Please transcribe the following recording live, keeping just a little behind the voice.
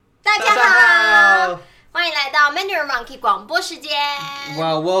大家好，欢迎来到 Mandarin Monkey 广播时间。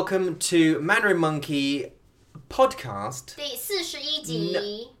Well, welcome to Mandarin Monkey podcast. 第41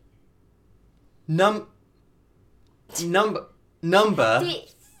集。Number 第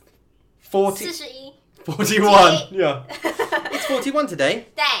 41. 41 Yeah. It's 41 today.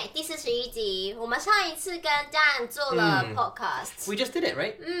 对，第41集。我们上一次跟家人做了 podcast。 We just did it,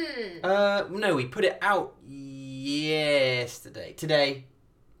 right? No, we put it out yesterday. Today.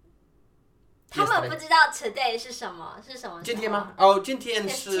 他们不知道 today 是什么，是什么？今天吗？哦，今天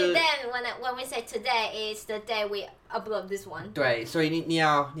是 Today, when we say today is the day we upload this one. 对，所以你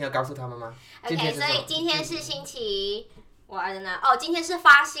要告诉他们吗？ OK， 所以今天是星期，我I don't know。哦，今天是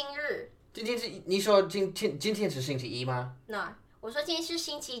发薪日。今天是你说今天是星期一吗 ？No， 我说今天是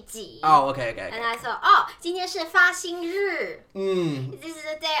星期几。哦，OK。And I thought， 哦，今天是发薪日。This is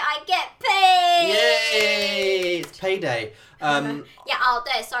the day I get paid. Yay! It's payday. Yeah， 哦，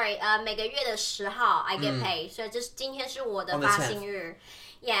对 ，sorry，每个月的10号 I get paid，所以今天是我的发薪日。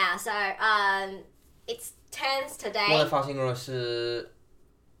Yeah， so it's 10th today。我的发薪日是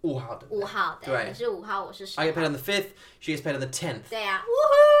5号的。5号，对，你是5号，我是10号。I get paid on the 5th, she gets paid on the 10th. 对啊，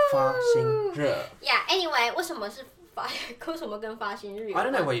发薪日。Yeah，anyway， 为什么跟发薪日有关？ I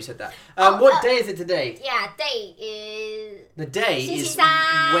don't know why you said that. What day is it today? Yeah, day is The day 星期 is 三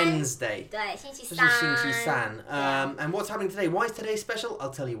Wednesday. 对，星期这三。是星期三。And what's happening today? Why is today special?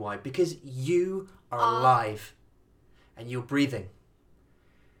 I'll tell you why. Because you are alive and you're breathing.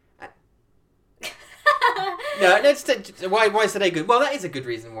 No, why is today good? Well, that is a good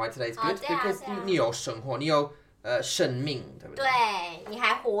reason why today's good. 对啊， Because 对啊。你有生活，你有生命，对不对？对，你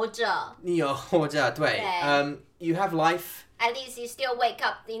还活着。你有活着，对。You have life. At least you still wake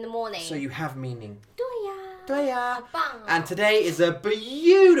up in the morning. So you have meaning. 对呀。对呀。好棒哦。 And today is a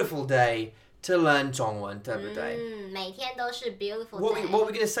beautiful day to learn 中文，对不对？每天都是 beautiful What day.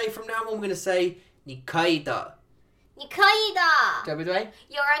 we're going to say from now on, we're going to say 你可以的，你可以的。对不对？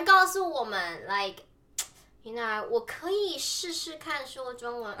有人告诉我们 like you know 我可以试试看说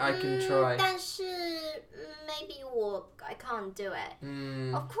中文 I can try 但是maybe I can't do it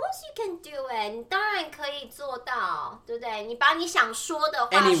Of course you can do it 你当然可以做到对不对你把你想说的话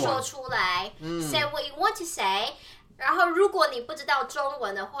Anyone 说出来say what you want to say 然后如果你不知道中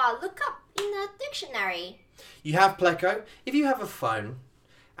文的话 look up in a dictionary You have Pleco. If you have a phone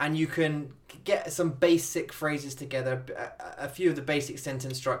and you can get some basic phrases together, a few of the basic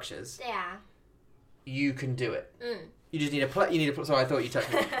sentence structures, 对啊 you can do it. You just need a Sorry, I thought you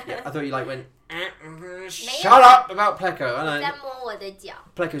touched me. Yeah, I thought you went. Shut up about Pleco. I 在 know 摸我的脚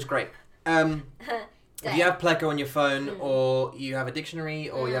Pleco's great. If you have Pleco on your phone, or you have a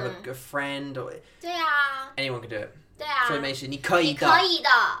dictionary, or you have a friend, or 对啊 anyone can do it. 对啊所以没事，你可以的。你可以的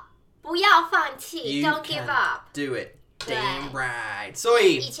不要放弃 You Don't give can up do it. 对 Damn right. 所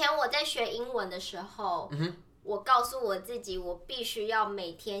以以前我在学英文的时候我告诉我自己我必须要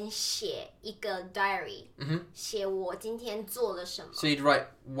每天写一个 diary 写我今天做了什么 So you'd write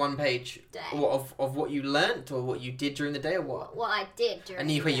one page 对 of what you learnt or what you did during the day or what? What I did during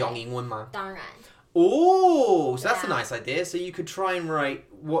你会 the 用 day 英文吗？当然 Oh, so that's a Yeah. nice idea. So you could try and write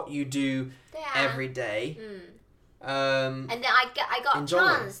what you do 对啊 every day. And then I got in 中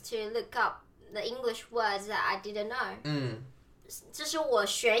文 chance to look up the English words that I didn't know 这是我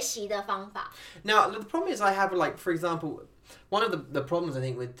学习的方法 Now, the problem is I have, like, for example, one of the problems I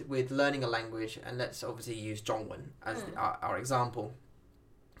think with learning a language, and let's obviously use Zhongwen as our example,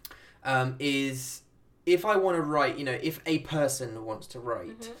 is if I want to write, if a person wants to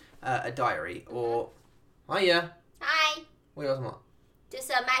write a diary, or, hiya, Hi 我有什么? just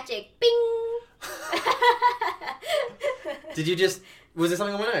a magic bing Did you was there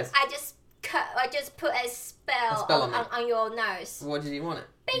something on my nose? I just put a spell, on your nose What did you want it?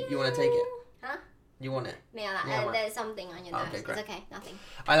 You want to take it? Huh? You want it? 没有啦 Yeah, there's something on your nose Okay, great. It's okay nothing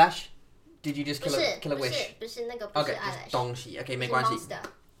Eyelash? Did you just 不 kill 是 a 不 wish? 是不是那个不是 Okay, eyelash just 东西. Okay, 没是关系. monster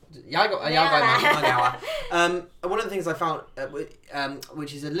One of the things I found,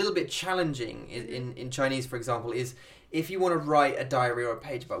 which is a little bit challenging in Chinese, for example, is if you want to write a diary or a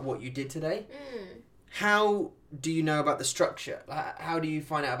page about what you did today, how do you know about the structure? How do you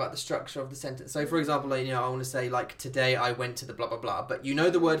find out about the structure of the sentence? So, for example, I want to say, like, today I went to the blah, blah, blah, but you know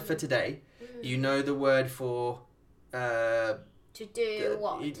the word for today, you know the word for to do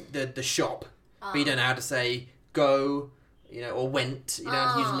what the shop, but you don't know how to say go, or went, you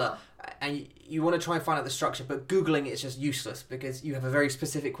don't use the, and you want to try and find out the structure, but Googling it is just useless because you have a very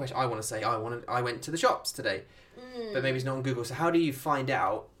specific question. I want to say, I went to the shops today, but maybe it's not on Google. So how do you find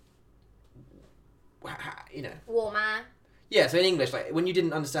out, 我吗 Yeah, so in English, like when you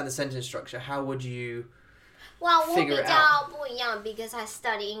didn't understand the sentence structure, how would you Well, 我 figure 比 it 较 out. 不一样 because I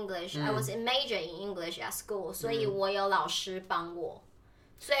study English. I was in major in English at school. 所以我有老师帮我。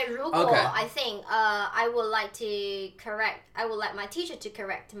所以如果 I think I would like to correct, I would like my teacher to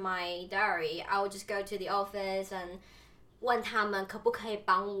correct my diary. I would just go to the office and 问他们可不可以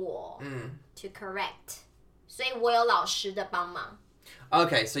帮我 to correct. 所以我有老师的帮忙。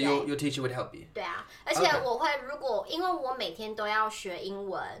Okay, so your teacher would help you. 对啊，而且我会如果因为我每天都要学英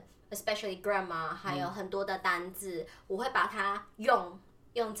文 ，especially grammar， 还有很多的单字，我会把它用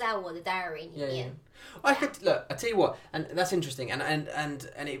在我的 diary 里面。I could look. I tell you what, and that's interesting, and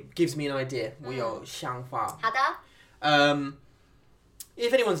it gives me an idea. 我有想法。好的。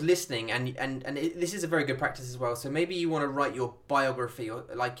If anyone's listening, and this is a very good practice as well. So maybe you want to write your biography or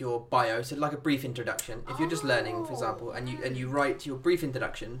like your bio, so like a brief introduction. If you're just learning, for example, and you write your brief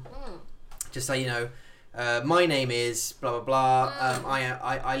introduction, just say my name is blah blah blah.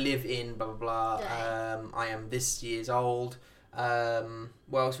 I live in blah blah blah. I am this years old.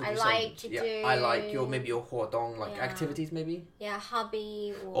 What else would you say? I like maybe your 活动 like activities maybe. Yeah,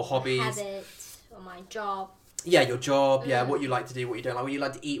 hobby or hobbies. Habits or my job. Yeah, your job. Yeah, what you like to do, what you don't like, what you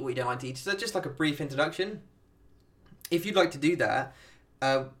like to eat, what you don't like to eat. So just like a brief introduction. If you'd like to do that,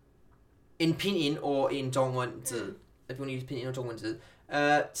 in pinyin or in 中文字, if you want to use pinyin or 中文字,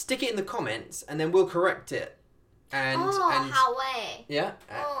 stick it in the comments and then we'll correct it. And 好欸. Yeah.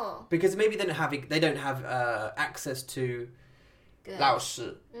 Because maybe they don't have access to 老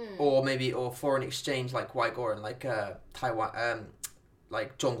师 or foreign exchange like 外国人 like Taiwan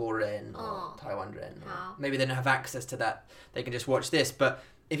like 中国人 or 台湾人 maybe they don't have access to that. They can just watch this. But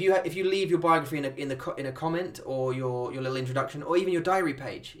if you leave your biography in a comment or your little introduction or even your diary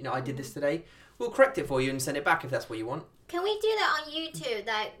page, I did this today, we'll correct it for you and send it back if that's what you want. Can we do that on YouTube?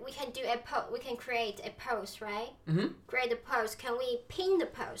 That we can do we can create a post, right? Create a post. Can we pin the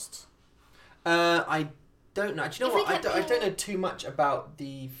post? I don't know. Do you know what? I don't know too much about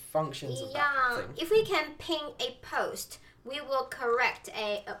the functions of that thing. If we can pin a post, we will create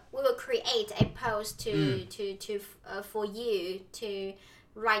a post for you to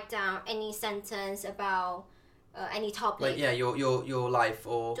write down any sentence about any topic. Like your life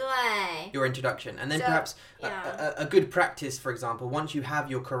or 对 your introduction, and then perhaps a good practice, for example, once you have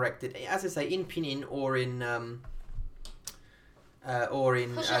your corrected, as I say, in pinyin or in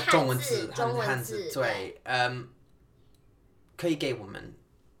中文字汉字对可以给我们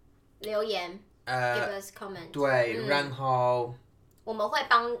留言 give us comment 对然后我们会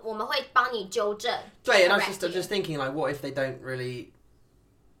帮你纠正对 and I was just thinking like what if they don't really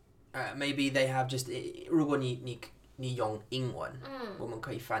maybe they have just 如果你用英文我们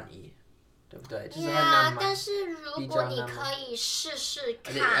可以翻译对不对就是很难嘛但是如果你可以试试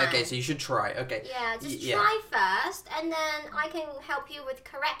看 Okay, so you should try. Okay. Yeah, just try first, and then I can help you with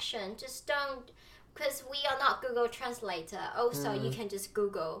correction. Just don't, because we are not Google Translator. Also, you can just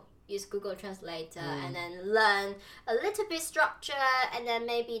use Google Translator, and then learn a little bit structure, and then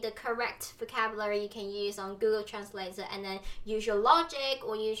maybe the correct vocabulary you can use on Google Translator, and then use your logic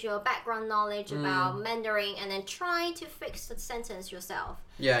or use your background knowledge about Mandarin, and then try to fix the sentence yourself.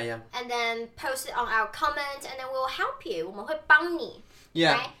 Yeah. And then post it on our comment, and then we'll help you. 我们会帮你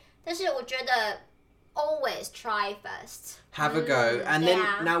Yeah. Right? 但是我觉得 always try first. Have a go, and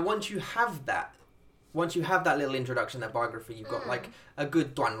then now once you have that little introduction, that biography, you've got like a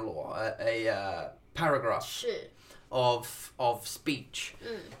good 段落, a paragraph 是 of speech.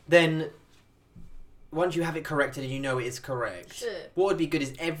 Then once you have it corrected and you know it is correct, 是 what would be good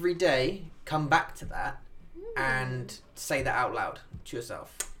is every day come back to that and say that out loud to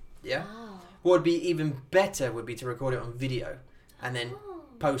yourself. Yeah. Oh. What would be even better would be to record it on video and then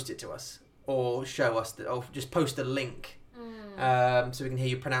post it to us or show us or just post a link. So we can hear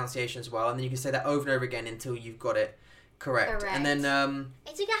your pronunciation as well, and then you can say that over and over again until you've got it correct. And then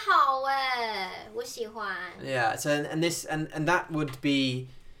这个好耶我喜欢 yeah, so and that would be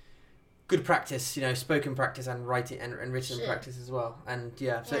good practice, spoken practice and writing and written practice as well. And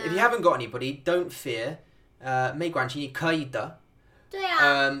so if you haven't got anybody, don't fear. 没关系，你可以的。对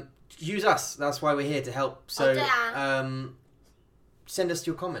啊 use us. That's why we're here to help. So send us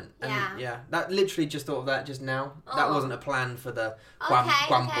your comment. And, that literally just thought of that just now. That wasn't a plan for the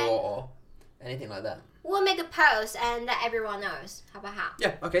Guambo or anything like that. We'll make a post and let everyone knows. 好不好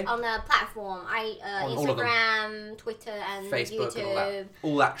Yeah, okay. On the platform, On Instagram, Twitter, and Facebook, YouTube. and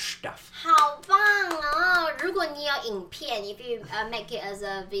all that stuff. 好棒哦！如果你有影片 if you make it as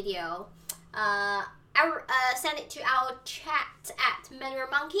a video, send it to our chat at Mandarin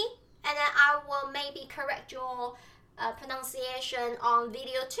Monkey, and then I will maybe correct your pronunciation on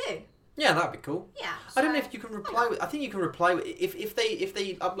video too. Yeah, that'd be cool. Yeah. I don't know if you can reply with. I think you can reply with if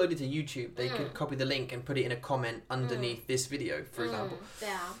they upload it to YouTube, they could copy the link and put it in a comment underneath this video, for example. 对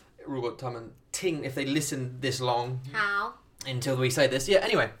啊。如果他们听 if they listen this long 好。 until we say this. Yeah.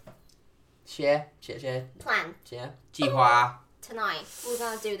 Anyway. Share. Plan. Share. 计划. Tonight we're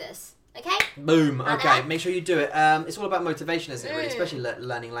gonna do this. Okay. Boom. Okay. 好的。 Make sure you do it. It's all about motivation, isn't it? Really, especially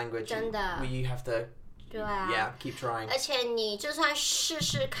learning language. 真的。 Where you have to. 对啊。 Yeah. Keep trying. 而且你就算试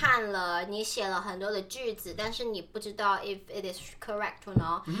试看了，你写了很多的句子，但是你不知道 if it is correct or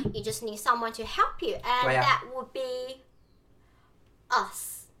not. You just need someone to help you, and 对啊。 that would be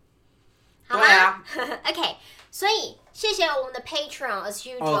us. 好对啊。吗？OK， 所以谢谢我们的 Patreon as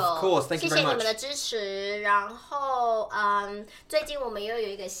usual. Of course, thank you very much. 谢谢你们的支持。然后，最近我们又有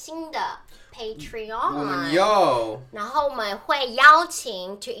一个新的 Patreon. Yo. 然后我们会邀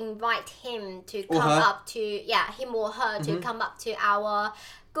请 to invite him to come up to him or her to come up to our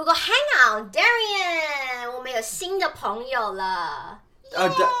Google Hangout. Darian， 我们有新的朋友了。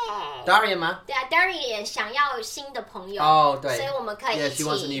Darian 吗？对啊 ，Darian 想要新的朋友。哦，对。所以我们可以一起。 Yeah, she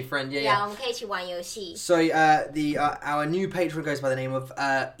wants a new friend. Yeah. 我们可以一起玩游戏。 So our new patron goes by the name of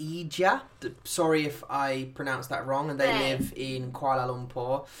Ija. Sorry if I pronounced that wrong. And they live in Kuala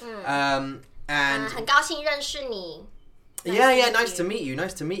Lumpur. And 很高兴认识你。 Yeah, nice to meet you.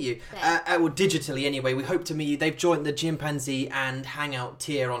 Well, digitally anyway. We hope to meet you. They've joined the Chimpanzee and Hangout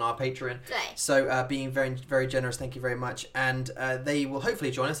tier on our Patreon. 对。 So being very, very generous. Thank you very much. And they will hopefully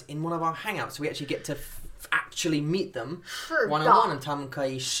join us in one of our Hangouts. We actually get to actually meet them one-on-one. And 他们可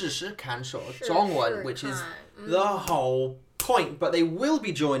以试试看说中文, which is the whole point. But they will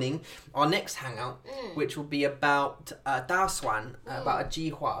be joining our next Hangout, which will be about 打算, about a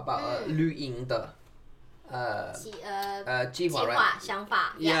计划, about a 旅行的计划, right? 想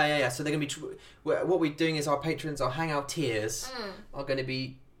法 Yeah. So they're going to be... what we're doing is our patrons, our Hangout tiers, are going to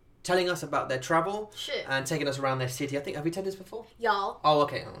be telling us about their travel and taking us around their city. I think... Have we said this before? 有 Oh,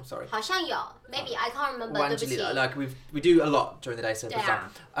 okay. I'm sorry. 好像有 Maybe I can't remember. 忘记了 Like, we do a lot during the day, so... 对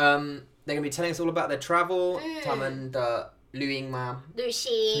啊 they're going to be telling us all about their travel, 他们的旅行吗？旅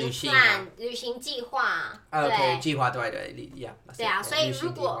行 plan 旅行计划 OK 计划对 Yeah 对啊，所以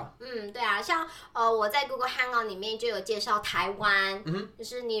如果对啊，像我在 Google Hangout 里面就有介绍台湾，就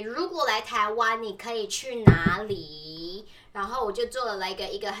是你如果来台湾，你可以去哪里？然后我就做了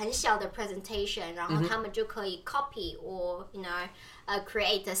一个很小的 presentation， 然后他们就可以 copy or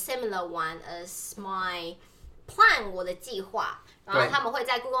create a similar one as my plan 我的计划，然后他们会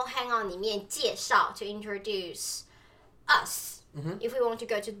在 Google Hangout 里面介绍 to introduce us. If we want to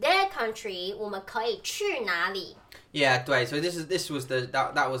go to their country, 我们可以去哪里？ Yeah, 对 So this was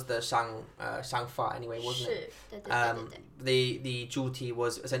that was the 想法 anyway, wasn't it? 对 The 主题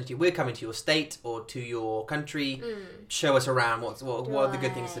was essentially we're coming to your state or to your country, show us around what are the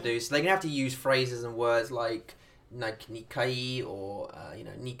good things to do. So they're gonna have to use phrases and words like 你可以 or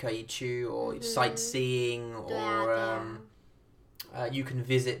你可以去 or sightseeing or you can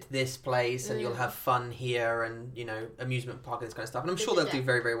visit this place and you'll have fun here and amusement park and this kind of stuff. And I'm sure they'll do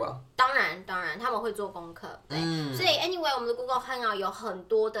very, very well. 当然他们会做功课。对，所以 anyway 我们的 Google Hangout 有很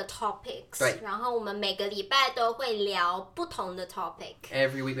多的 topics， 对，然后我们每个礼拜都会聊不同的 topic。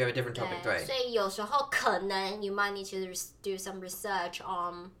 Every week we have a different topic, 对，所以有时候可能 you might need to do some research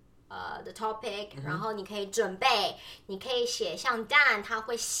on the topic， 然后你可以准备，你可以写，像 Dan 他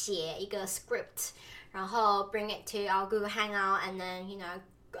会写一个 script， 然后 bring it to our Google Hangout and then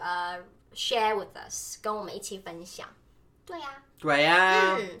share with us， 跟我们一起分享。对啊。对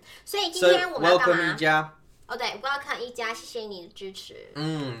啊。所以今天我们要干嘛？ welcome 一家。对 welcome 一家，谢谢你的支持。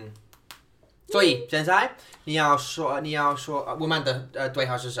所以现在你要说我们的对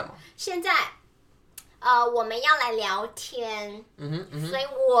话是什么？现在我们要来聊天，所以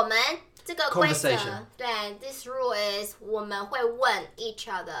我们这个规则，对 this rule is 我们会问 each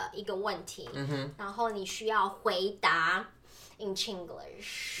other 一个问题，然后你需要回答 in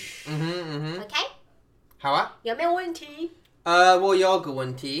Chinglish。OK？ 好啊。有没有问题？我有个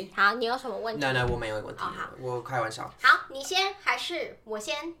问题。好，你有什么问题？ No, 我没有问题。好，我开玩笑。好，你先还是我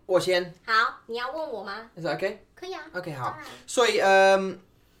先？我先。好，你要问我吗？ Is that okay? 可以啊。OK， 好。所以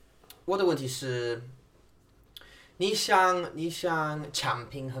我的问题是，你想产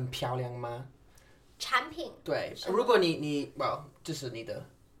品很漂亮吗？产品？对，如果你这是你的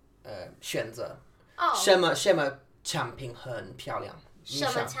选择。什么产品很漂亮？什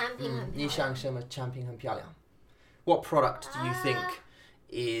么产品很漂亮？你想什么产品很漂亮？What product do you think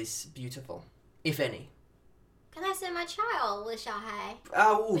is beautiful, if any? Can I say my child? 我的小孩。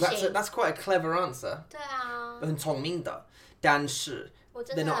That's quite a clever answer. 对啊。很聪明的，但是我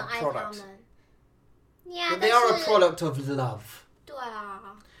真的很爱他们。They are a product of love. 对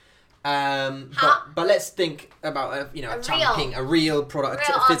啊。But let's think about a real product,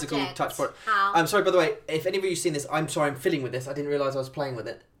 a physical touch product. I'm sorry, by the way, if any of you have seen this, I'm sorry, I'm fiddling with this. I didn't realize I was playing with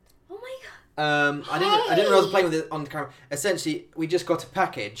it. Oh my god. I didn't realize I was playing with it on camera. Essentially, we just got a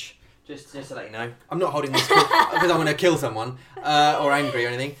package. Just to let you know, I'm not holding this because I'm going to kill someone or angry or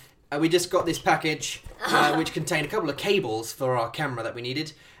anything. We just got this package which contained a couple of cables for our camera that we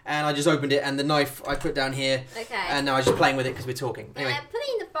needed. And I just opened it, and the knife I put down here. Okay. And now I was just playing with it because we're talking. Anyway. Put it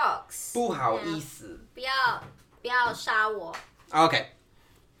in the box. 不好意思。不要杀我。OK。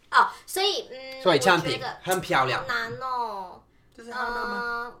所以所以产品很漂亮。好难哦。就是好难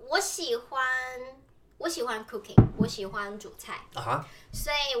吗？我喜欢 cooking， 我喜欢煮菜。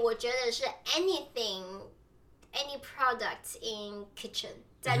所以我觉得是 any product in kitchen，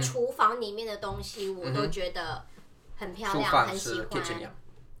 在厨房里面的东西，我都觉得很漂亮，很喜欢。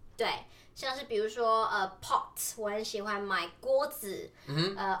对，像是比如说pot， 我很喜欢买锅子。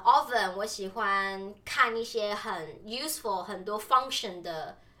oven， 我喜欢看一些很 useful 很多 function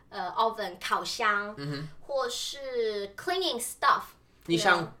的oven 烤箱，或是 cleaning stuff。你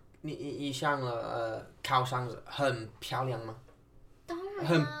上了烤箱很漂亮吗？当然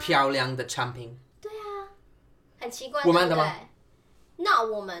很漂亮的产品。对啊，很奇怪，我们的吗？那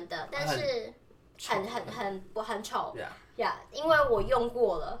我们的，但是很丑。因为我用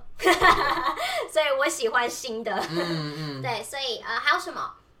过了，所以我喜欢新的。对，所以还有什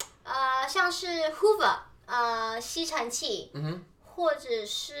么？像是 Hoover， 吸尘器，或者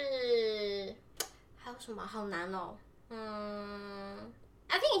是还有什么？好难哦。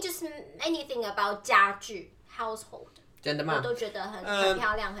I think just anything about 家具 household， 真的吗？我都觉得很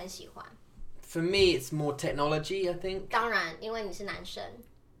漂亮，很喜欢。For me, it's more technology, I think. 当然，因为你是男生。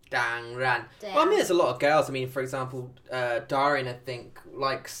当然。Well, I mean, there's a lot of girls. I mean, for example, Darin, I think,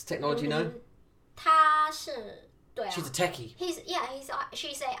 likes technology, no? 她是对啊。She's a techie.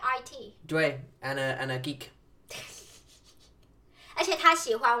 She's a IT. 对 ，and a geek. 而且她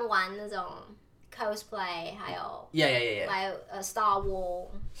喜欢玩那种 cosplay， 还有 like Star Wars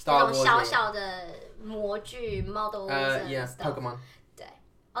那种小小的模具 models and stuff. Pokemon. 对，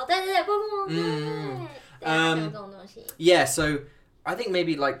对 Pokemon， 对，这种东西。Yeah, so I think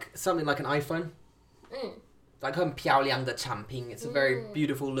maybe like something like an iPhone. Like 很漂亮的产品. It's a very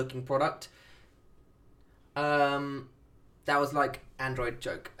beautiful looking product. That was like Android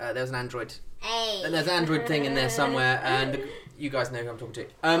joke. There was an Android. There's an Android thing in there somewhere, and you guys know who I'm talking to.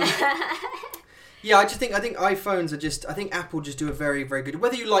 Yeah, I think iPhones are just. I think Apple just do a very, very good.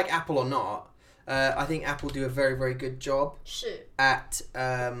 Whether you like Apple or not, I think Apple do a very, very good job at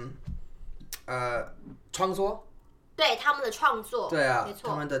创作。对他们的创作，对啊，没错，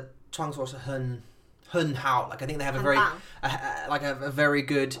他们的创作是很好。Like I think they have a very a very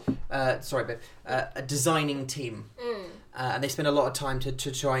good sorry babe a designing team. And they spend a lot of time to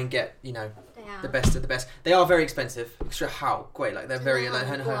try and get the best of the best. They are very expensive. 是好贵 like they're very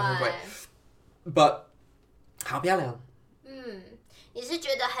很贵。But 好漂亮。你是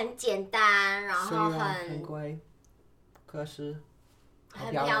觉得很简单，然后很贵，可是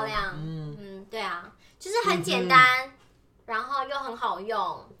很漂亮。对啊，就是很简单，然后又很好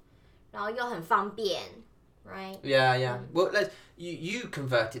用，然后又很方便 ，right? Yeah. Well, you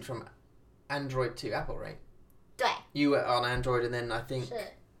converted from Android to Apple, right? 对。You were on Android, and then I think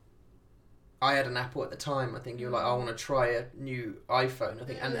I had an Apple at the time. I think you were like, I want to try a new iPhone. I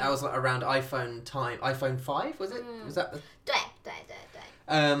think, and I was like around iPhone 5 was it? Was that? 对。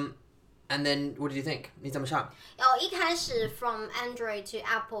And then what did you think? 你怎么想？一开始 from Android to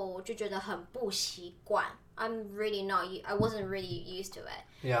Apple 我就觉得很不习惯。I wasn't really used to it.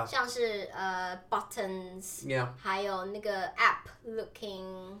 Yeah. 像是buttons. Yeah. 还有那个 app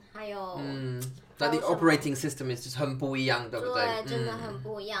looking， 还有like the operating system is just 很不一样，对不对？对，真的很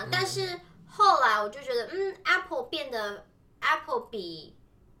不一样。但是后来我就觉得，Apple 比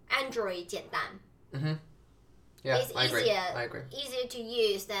Android 简单。Yeah, it's I agree. Easier to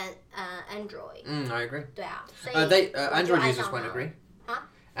use than Android. I agree. 对啊，所以Android users won't agree.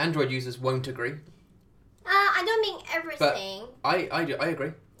 Android users won't agree. I don't mean everything. But I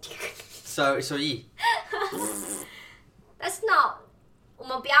agree. So That's not. 我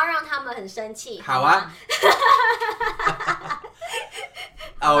们不要让他们很生气。好啊。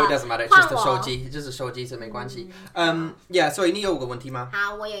Oh, it doesn't matter. It's just a 手机，就是手机，这没关系。Yeah. 所以你有个问题吗？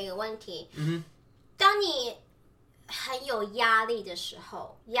好，我有一个问题。当你很有压力的时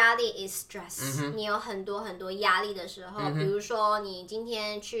候，压力 is stress。你有很多很多压力的时候，比如说你今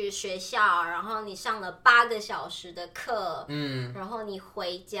天去学校，然后你上了8个小时的课，然后你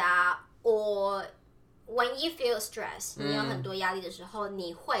回家，or when you feel stress，你有很多压力的时候，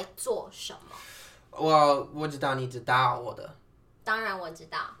你会做什么？我知道你知道我的。当然我知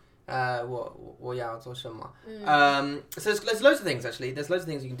道。我要做什么? So there's loads of things actually. There's loads of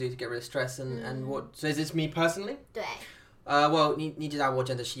things you can do to get rid of stress and what. So is this me personally? 对。well 你知道我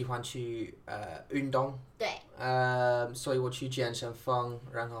真的喜欢去运动。对。所以我去健身房，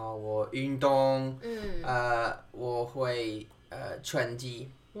然后我运动。我会拳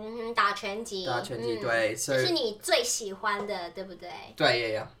击。打拳击。打拳击，对。这是你最喜欢的，对不对？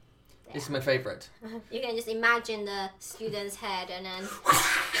对 yeah. This is my favorite. You can just imagine the student's head and then.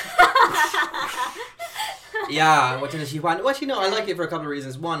 Yeah, 我真的喜欢. Well, actually, no, I like it for a couple of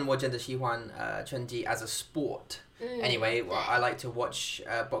reasons. One, 我真的喜欢拳击 as a sport. Anyway, well, I like to watch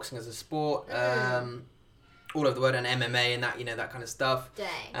boxing as a sport. All of the word and MMA and that, you know, that kind of stuff. 对。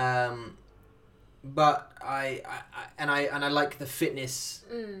But I like the fitness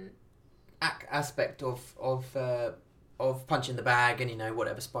aspect of punching the bag and, you know,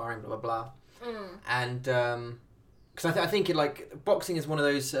 whatever, sparring, blah blah blah. And because I think it, like, boxing is one of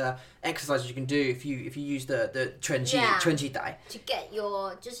those exercises you can do if you use the 拳击带 to get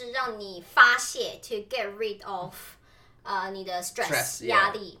your 就是让你发泄 to get rid of 你的 stress 压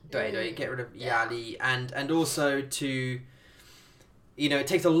力。对 get rid of 压力 and also to, you know, it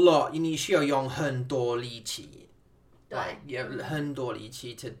takes a lot. 你需要用很多力气。Like, 很多力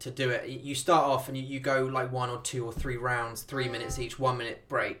气 to do it. You start off and you go like 1 or 2 or 3 rounds, 3 minutes each, 1 minute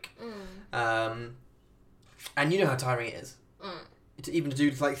break. And you know how tiring it is. Even to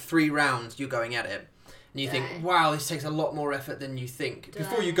do like 3 rounds, you're going at it. And you think, wow, this takes a lot more effort than you think.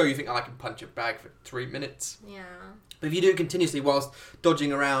 Before you go, you think, oh, I can punch a bag for 3 minutes. Yeah. But if you do it continuously whilst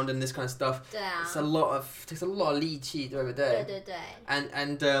dodging around and this kind of stuff, takes a lot of 力气 over there. 对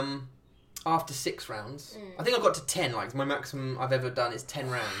And after 6 rounds, I think I got to 10. Like, my maximum I've ever done is 10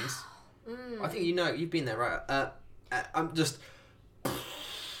 rounds. I think you know, you've been there, right? I'm just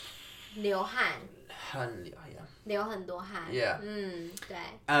流汗。很厉害 流很多汗。Yeah. 对。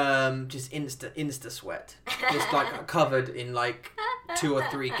Just insta sweat. Just like covered in like 2 or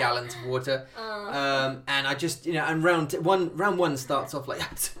 3 gallons of water. And I just, you know, and round one starts off like,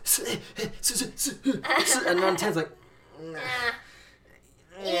 and round 10's like,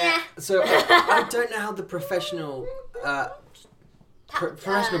 Yeah. So I don't know how the professional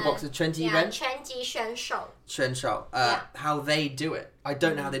boxers 拳击人 拳击选手 how they do it. I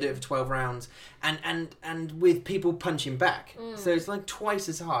don't know how they do it for 12 rounds and with people punching back. So it's like twice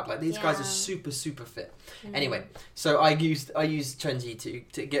as hard. Like, these guys are super fit. Anyway, so I used 拳击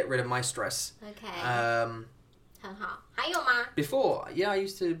to get rid of my stress. Okay. 很好。还有吗？ Before I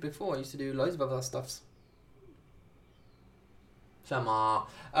used to do loads of other stuffs. 什么?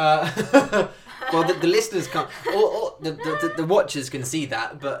 Well, the listeners can't, or the watchers can see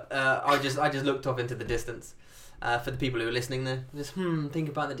that, but I just looked off into the distance. For the people who are listening, there, just think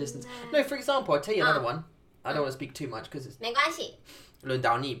about the distance. No, for example, I'll tell you another one. I don't want to speak too much because it's 没关系。轮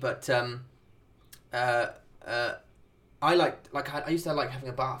到你, but I used to like having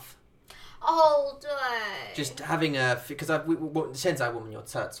a bath. 哦，对。 Just having a, because 现在我们有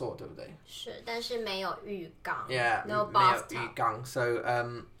厕所，对不对？是，但是没有浴缸。Yeah, no 没有 bathtub. 浴缸, so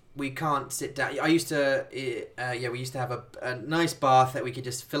we can't sit down. We used to have a nice bath that we could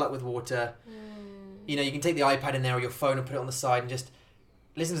just fill up with water. You know, you can take the iPad in there or your phone and put it on the side and just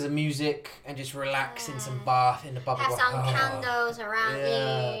listen to some music and just relax in some bath in the bubble. Have some candles around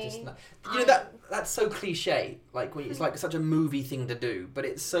you. You know, that's so cliche. Like, it's like such a movie thing to do, but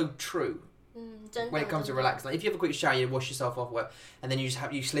it's so true. When it comes to relaxing, like, if you have a quick shower, you wash yourself off, and then you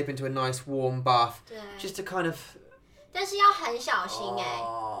slip into a nice warm bath, just to kind of. 但是要很小心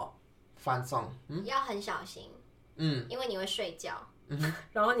放松，要很小心，因为你会睡觉，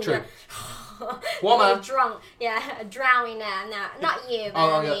然后你我们 drown in that. Not you, but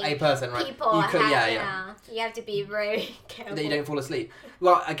I mean, a person, right? People you could, you have to be very careful. That you don't fall asleep.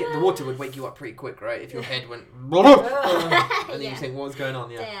 Well, I get the water would wake you up pretty quick, right? If your head went, and then you think, what's going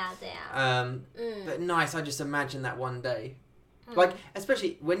on? Yeah. But nice. I just imagine that one day, like,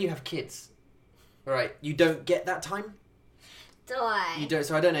 especially when you have kids, right? You don't get that time. You don't.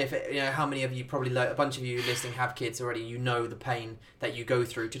 So I don't know if how many of you, probably a bunch of you listening, have kids already. You know the pain that you go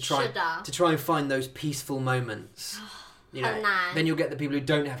through to try and find those peaceful moments. You know, then you'll get the people who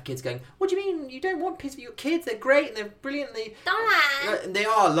don't have kids going, what do you mean you don't want peace for your kids? They're great and they're brilliant. They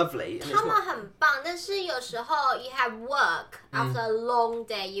are lovely. 他们很棒，但是有时候 you have work after a long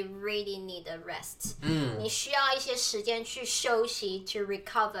day, you really need a rest. 你需要一些时间去休息 to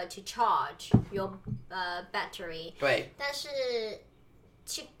recover, to charge your battery. 对。但是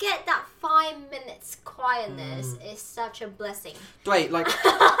to get that 5 minutes quietness is such a blessing. 对, like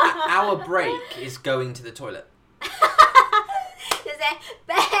our break is going to the toilet. You say,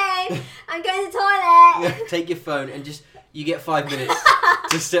 babe, I'm going to the toilet. Take your phone and just you get 5 minutes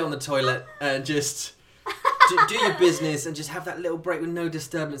to sit on the toilet and just do your business and just have that little break with no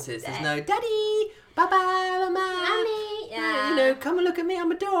disturbances. There's no daddy, bye-bye, mama, mommy, yeah. You know, come and look at me,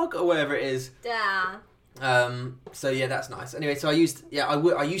 I'm a dog, or whatever it is. Yeah. So yeah, that's nice. Anyway, so I used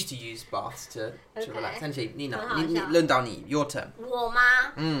to use baths to relax. Angie, 你轮到你 your turn. 我吗？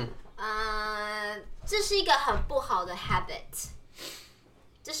这是一个很不好的 habit。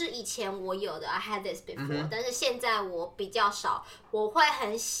这是以前我有的 I had this before，但是现在我比较少。我会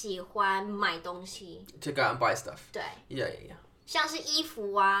很喜欢买东西。To go out and buy stuff. 对。Yeah. 像是衣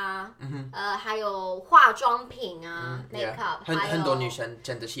服啊，还有化妆品啊，makeup， 很多女生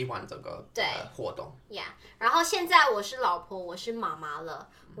真的喜欢这个活动。Yeah， 然后现在我是老婆，我是妈妈了，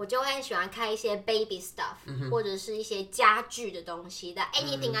我就会很喜欢看一些 baby stuff，或者是一些家具的东西。That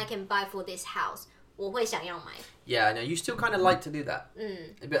anything I can buy for this house，我会想要买。Yeah, no, you still kind of like to do that.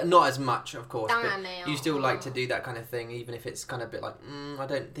 But not as much, of course. 当然没有。You still like to do that kind of thing, even if it's kind of a bit like, I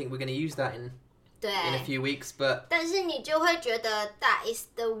don't think we're going to use that in a few weeks, but 但是你就会觉得 that is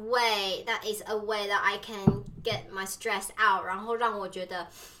a way that I can get my stress out， 然后让我觉得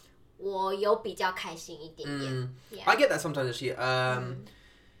我有比较开心一点点。I get that sometimes actually.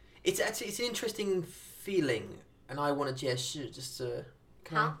 It's an interesting feeling, and I want to 解释，就是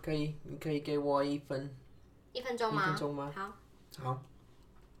可以给我1分钟吗？好。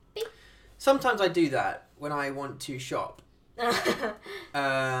Sometimes I do that when I want to shop.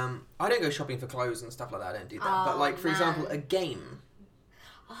 I don't go shopping for clothes and stuff like that. I don't do that. But like, for example, a game.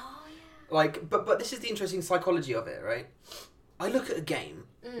 Oh yeah. Like, but this is the interesting psychology of it, right? I look at a game.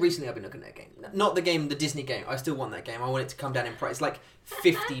 Recently, I've been looking at a game. Not the game, the Disney game. I still want that game. I want it to come down in price. It's like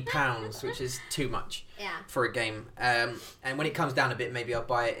 £50, which is too much for a game. And when it comes down a bit, maybe I'll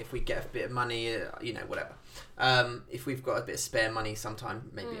buy it if we get a bit of money. Whatever. If we've got a bit of spare money, sometime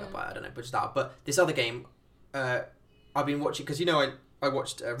maybe I'll buy it. I don't know, but that. But this other game. I've been watching because I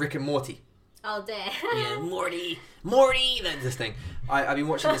watched Rick and Morty. Oh, dear. Yeah, Morty. That's this thing. I've been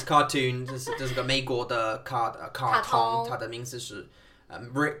watching this cartoon. 这是个美国的卡通，它的名字是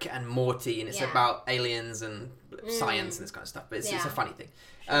Rick and Morty, and it's about aliens and science and this kind of stuff. But it's a funny thing.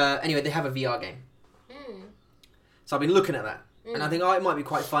 Anyway, they have a VR game. So I've been looking at that, and I think it might be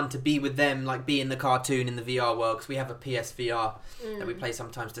quite fun to be with them, like be in the cartoon in the VR world, because we have a PSVR that we play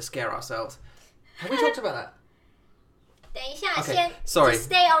sometimes to scare ourselves. Have we talked about that? 等一下， Okay, sorry. Just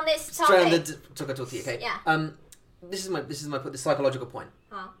stay on this topic. Straight on the topic, okay. Yeah. This is my the psychological point.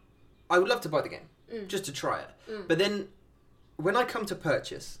 I would love to buy the game just to try it, but then when I come to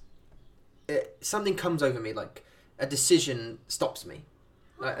purchase, something comes over me, like a decision stops me,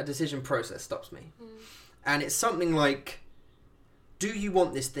 like a decision process stops me, and it's something like, do you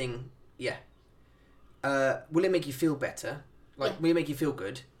want this thing? Yeah. Will it make you feel better? Like, will it make you feel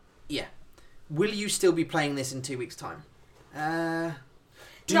good? Yeah. Will you still be playing this in 2 weeks' time?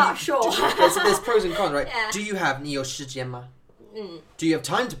 Not sure. There's pros and cons, right? Yeah. Do you have 你有时间吗? Do you have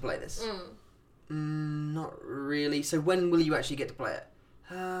time to play this? Not really. So when will you actually get to play it?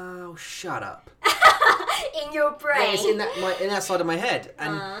 Oh, shut up. In your brain. Yeah, it's in that side of my head,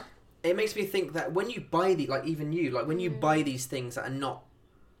 and it makes me think that when you buy when you buy these things that are not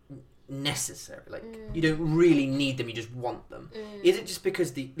necessary, like you don't really need them, you just want them. Is it just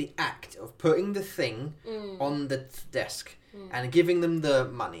because the act of putting the thing on the desk and giving them the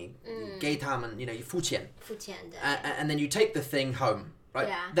money, 给他们, you付钱, and then you take the thing home, right?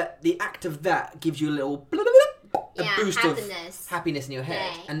 That the act of that gives you a little boost of happiness in your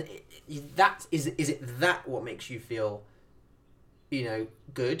head, and is it that what makes you feel,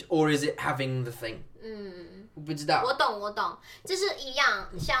 good, or is it having the thing? 不知道。我懂，就是一样，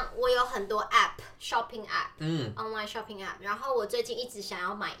像我有很多 shopping app， online shopping app， 然后我最近一直想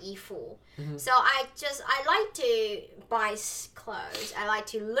要买衣服，so I like to buy clothes, I like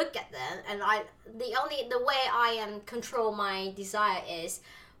to look at them, and the way I control my desire is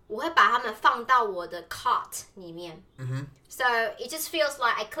我会把它们放到我的 cart 里面。So it just feels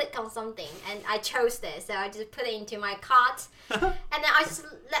like I click on something and I chose this, so I just put it into my cart, and then I just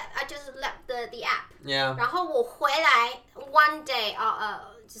left the app. Yeah. 然后我回来 one day,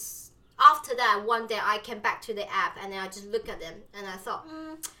 just after that one day I came back to the app and then I just look at them and I thought,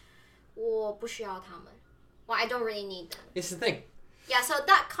 我不需要它们. Well, I don't really need them. It's the thing. Yeah, so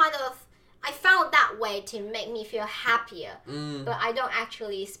that kind of, I found that way to make me feel happier, but I don't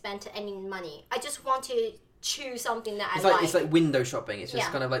actually spend any money. I just want to choose something that I like. It's like window shopping. It's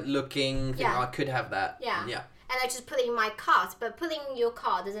just kind of like looking, thinking, I could have that. Yeah. And I just put it in my cart. But putting in your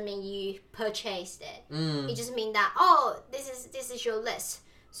cart doesn't mean you purchased it. It just means that, this is your list.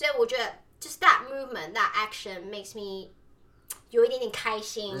 So 我觉得 just that movement, that action makes me 有一点点开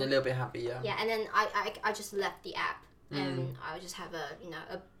心. A little bit happy, yeah. Yeah, and then I just left the app. and I would just have a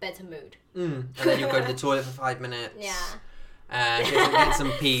better mood. And then you go to the toilet for 5 minutes. Yeah. Get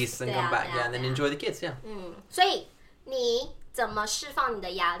some peace and come back. And then enjoy the kids. Yeah. 所以你怎么释放你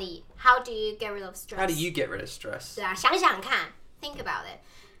的压力 ？How do you get rid of stress? How do you get rid of stress? 对啊，想想看 ，think about it，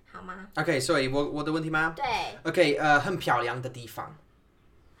 好吗 Okay, sorry, 我的问题吗？对。Okay, 很漂亮的地方。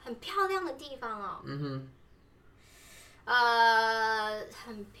很漂亮的地方哦。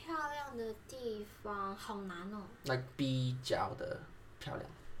很漂亮的地方，好难哦。Like 比较的漂亮。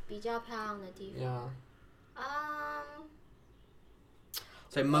比较漂亮的地方。Yeah.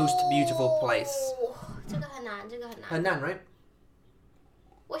 So most beautiful place. 这个很难，这个很难。很难 ，right?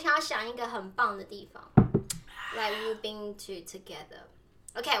 我想要想一个很棒的地方。Like we've been to together.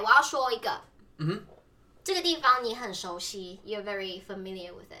 OK， 我要说一个。这个地方你很熟悉 ，You're very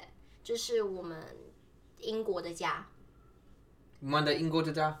familiar with it， 就是我们英国的家。我们的英国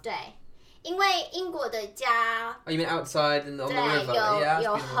的家。对，因为英国的家。Oh, you mean outside and on the river? 对，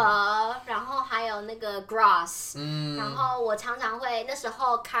有河，然后还有那个 grass。然后我常常会那时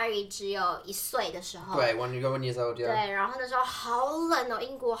候 Kyrie 只有1岁的时候。对，1 years old. Yeah. 对，然后那时候好冷哦，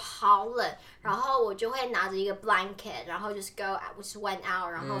英国好冷，然后我就会拿着一个 blanket， 然后just went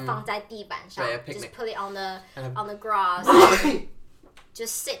out， 然后放在地板上，just put it on the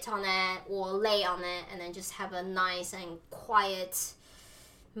grass。Just sit on it or lay on it and then just have a nice and quiet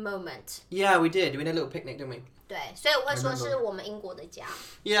moment. Yeah, we did. We had a little picnic, didn't we? 对，所以我会说是我们英国的家。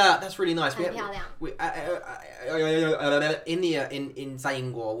Yeah, that's really nice. 很漂亮。in 在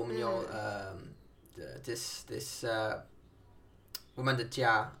英国，我们有this 我们的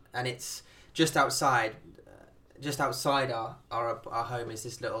家 and it's just outside our home is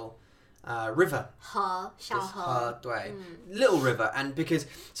this little river. 河，小河。对，little river, and because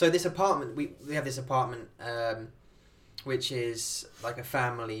so this apartment we have this apartment which is like a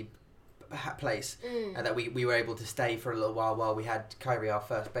family place that we were able to stay for a little while we had Kyrie, our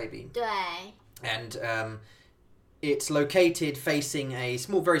first baby. 对。And it's located facing a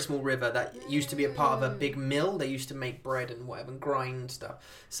very small river that used to be a part of a big mill. They used to make bread and whatever and grind stuff.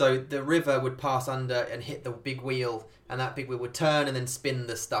 So the river would pass under and hit the big wheel, and that big wheel would turn and then spin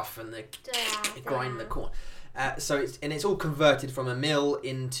the stuff and grind the corn. So it's all converted from a mill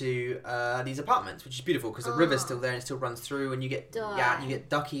into these apartments, which is beautiful because the river's still there and it still runs through, and you get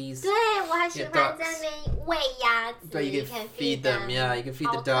duckies. 对，我还喜欢在那边喂鸭子。对, you can feed them. Yeah, you can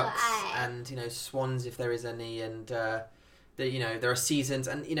feed the ducks and swans if there is any, and there are seasons,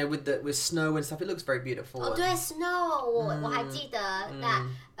 and with snow and stuff, it looks very beautiful. 哦，对 ，snow， 我还记得that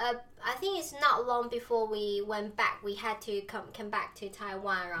I think it's not long before we went back. We had to come back to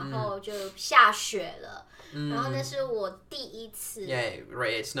Taiwan， 然后就下雪了。然后那是我第一次。Yeah,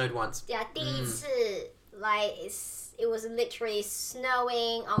 right. It snowed once. Yeah， 第一次，like it was literally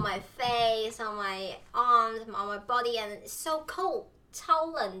snowing on my face, on my arms, on my body, and it's so cold，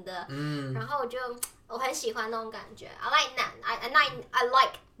 超冷的。然后我很喜欢那种感觉。I like that. I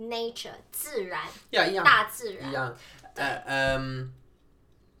like nature， 自然。Yeah. 大自然。Yeah.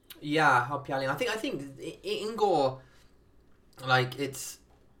 Yeah, 好漂亮。I think 英国 like it's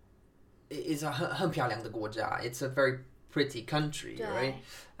a 很漂亮的国家。It's a very pretty country, right?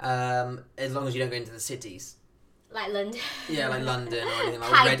 As long as you don't go into the cities. Like London. Yeah, like London or anything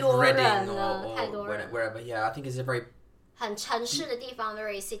like Reading or wherever. Yeah, I think it's a very 很城市的地方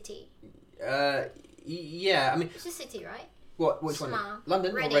very city. Yeah, I mean. It's a city, right? Which one?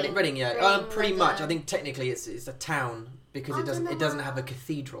 London or Reading? Reading, yeah. Pretty much. I think technically it's a town because it doesn't have a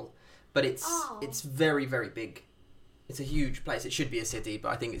cathedral, but it's very, very big. It's a huge place. It should be a city, but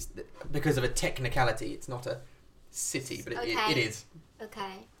I think it's because of a technicality, it's not a city, but it is.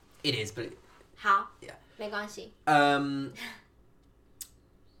 Okay. It is, but 好 Yeah. 没关系。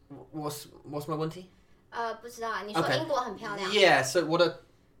What's my 问题？不知道，你说英国很漂亮。Yeah. So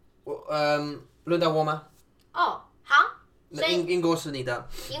轮到我吗？哦，好。英国是你的。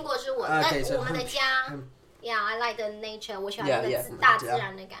英国是我的，我们的家。Yeah, I like the nature. 我喜欢那个大自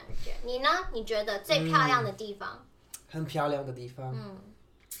然的感觉。你呢？你觉得最漂亮的地方？很漂亮的地方。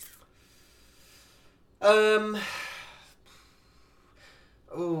I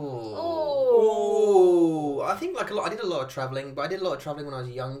think I did a lot of traveling, but I did a lot of traveling when I was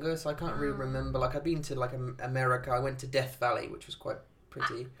younger, so I can't really remember. Like I've been to like America. I went to Death Valley, which was quite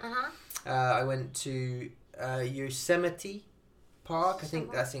pretty. I went to Yosemite Park. I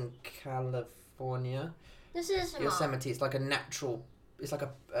think that's in California. 那是什么？ Yosemite. It's like a natural. It's like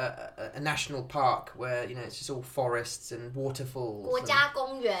a national park where it's just all forests and waterfalls. 国家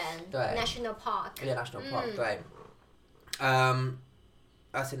公园。对。National Park. Yeah, national park. 对。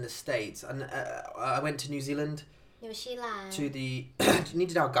That's in the States, and I went to New Zealand. 纽西兰。 To the 你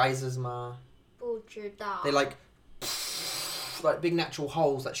知道 geysers 吗？不知道。They like like big natural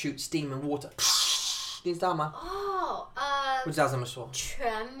holes that shoot steam and water. 你知道吗？不知道怎么说。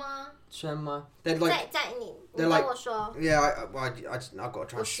泉吗？圈吗？ They're like 在你 they're 跟 like 我说。 Yeah, I've got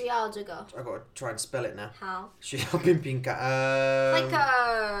to try. 我需要这个。 I've got to try and spell it now. 好。需要冰冰感。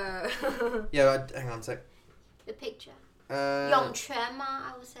Flicker. Yeah, hang on a sec. The picture. 涌泉吗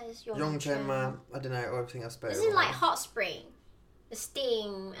I would say it's 涌泉。 Yongchen I don't know. I think I spelled it. Is it like hot spring? The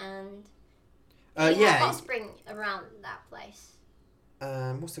steam and. Yeah. Hot spring around that place.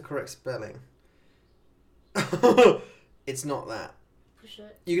 What's the correct spelling? It's not that. 不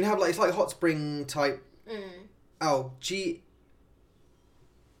是。 You can have like it's like hot spring type. Oh, G.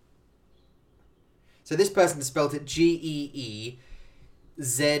 So this person spelled it GEEZER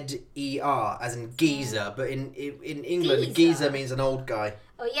as in geezer, but in England geezer means an old guy.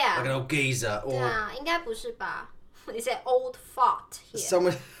 Oh yeah. Like an old geezer or. 对啊，应该不是吧？Is it old fart here?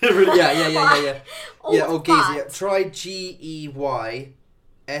 Someone. Yeah. Old Yeah, old geezer. Yeah. fart. Try GEYSER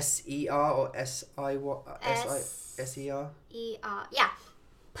or SISER. Yeah.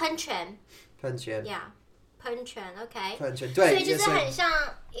 喷泉。喷泉。 Yeah. 喷泉 OK. 喷泉，所对，以就是很像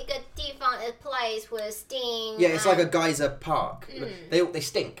一个地方 a place with steam. Yeah, it's like a geyser park. Mm. They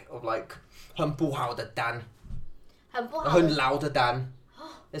stink of like 很不好的蛋，很不好。很老的蛋。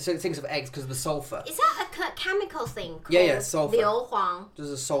It thinks of eggs because of the sulfur. Is that a chemical thing called Yeah, sulfur. 硫磺？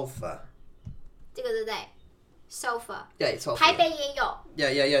 There's a sulfur. 这个对不对 ？Sulfur. Yeah, it's sulfur. 台北也有。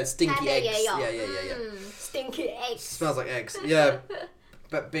 Yeah. Stinky 台北 eggs. 也有。 Yeah. Stinky eggs. Smells like eggs. Yeah,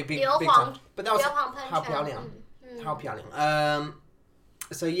 but big 硫 time. 磺。 But that was 硫磺喷泉。好漂亮。好漂亮.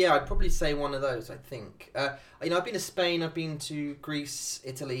 So yeah, I'd probably say one of those. I think. I've been to Spain. I've been to Greece,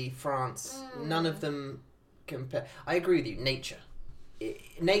 Italy, France. None of them compare. I agree with you.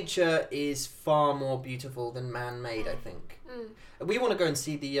 Nature is far more beautiful than man-made. I think. We want to go and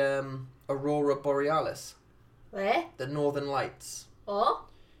see the aurora borealis, 喂 the northern lights. 哦。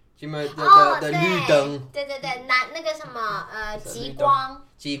 Do you know the 哦， 绿灯？对，那个什么极光。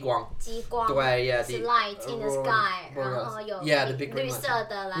极光。极光。对 yeah, The the light in the sky， borealis. 然后有 Yeah, the big 绿 green 色 lights.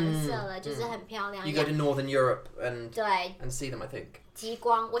 的、蓝色的，就是很漂亮。 You go to Northern Europe and 对， see them. I think. 极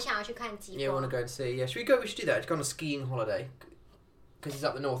光，我想要去看极 Yeah, I want 光 to。go and see. Yeah, should we go? We should do that. Go on a skiing holiday. Because it's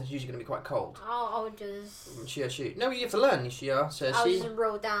up the north, it's usually going to be quite cold. I'll just No, you have to learn. I'll just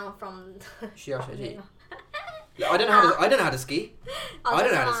roll down from. I don't know how to ski. Oh, I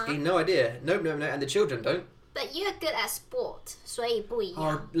don't know how to that's ski. No idea. No. And the children don't. But you're good at sport，所以不一 Oh,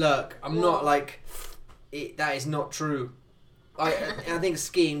 样。 look, I'm not like. That is not true. I think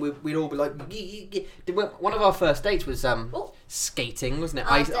skiing we'd all be like. One of our first dates was skating, wasn't it?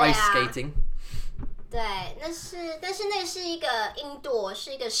 Ice skating. 对，但是那是一个 indoor，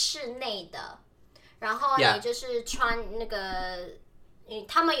 是一个室内的，然后 Yeah. 你就是穿那个，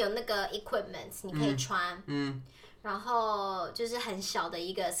他们有那个 equipment， 你可以穿，然后就是很小的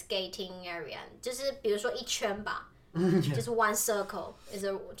一个 skating area， 就是比如说一圈吧，就是 one circle is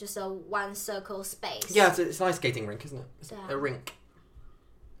just a one circle space。 Yeah, it's an ice skating rink, isn't it? It's 对啊。 a rink.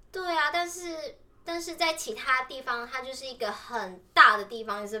 对啊，但是在其他地方，它就是一个很大的地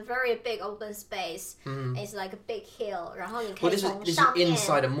方， ，it's a very big open space， it's like a big hill， 然后你可 Well, 以 this 从 is 上面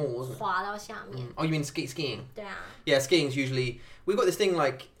inside a mall, isn't it? 滑到下面。 Oh, you mean skiing? 对啊， Yeah, skiing's usually we've got this thing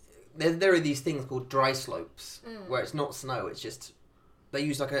like there are these things called dry slopes where it's not snow, it's just they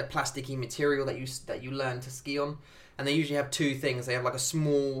use like a plasticky material that you learn to ski on, and they usually have two things. They have like a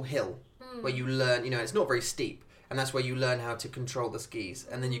small hill where you learn, it's not very steep, and that's where you learn how to control the skis,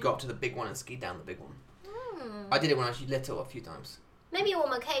 and then you go up to the big one and ski down the big one. I did it when I was little a few times. Maybe 我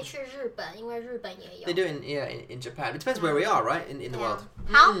们可以去日本，因为日本也有。 They do it in Japan. It depends where we are, right? In the Yeah. world.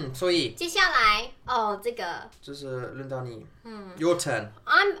 好，所以接下来这个就是轮到你。Your turn.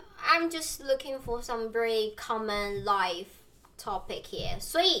 I'm just looking for some very common life topic here。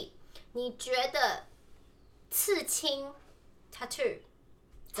所以你觉得刺青 tattoo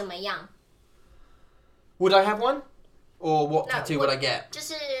怎么样？ Would I have one? Or what No, tattoo would I get? 就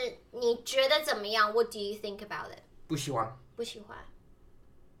是你觉得怎么样 ？What do you think about it？ 不喜欢。不喜欢。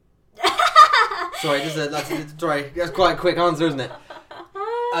 Sorry, that's quite a quick answer, isn't it?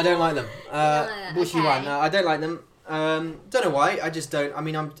 I don't like them. like them, 不喜欢, okay. I don't like them. Don't know why. I just don't. I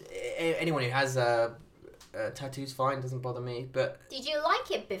mean, anyone who has tattoos, fine, doesn't bother me. But Did you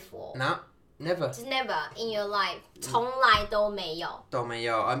like it before? nah, never. Just never in your life， 从来都没有。 Don't me,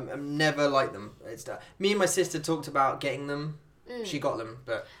 yo. I'm never like them. Me and my sister talked about getting them. She got them,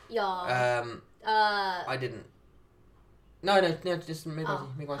 but 有 I didn't. No, just 没关系，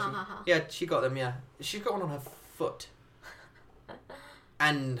没关系。好。 Yeah, she got them. Yeah, she's got one on her foot,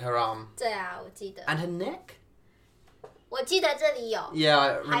 and her arm, 对啊，我记得。 and her neck. 我记得这里有 Yeah,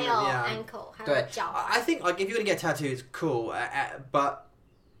 I 还 remember, 有 yeah. ankle 还有对脚 I think like if you're gonna get tattoos, cool. But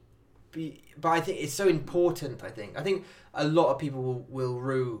I think it's so important. I think a lot of people will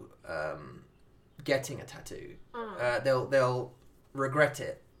rue getting a tattoo. They'll regret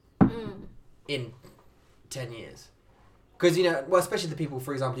it in 10 years. Because especially the people,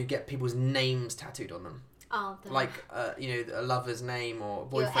 for example, who get people's names tattooed on them. 哦，对 Like a lover's name or Your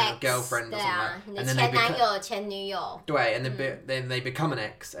boyfriend or ex, girlfriend or 对 something 啊 like 你 that. 的 And then 前 they 男 become 友前女友 and then they become an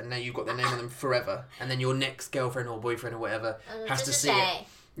ex, and now you've got the name on them forever. And then your next girlfriend or boyfriend or whatever has 这 to 是 see it. 谁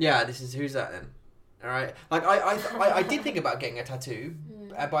Yeah, who's that then? All right. Like I did think about getting a tattoo,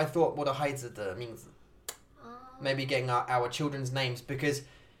 but I thought what a heizer means. Maybe getting our children's names because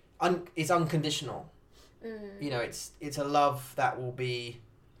it's unconditional. It's a love that will be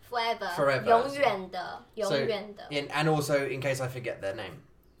forever 永远的永远的 and also in case I forget their name.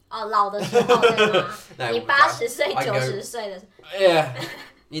 哦，老的时候对吗 No, 你80岁 I go- 90岁的时候 Yeah.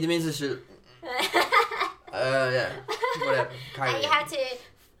 你的名字是 yeah. Whatever. And you have to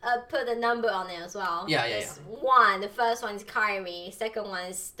put a number on it as well. Yeah. There's one. The first one is Kyrie. Second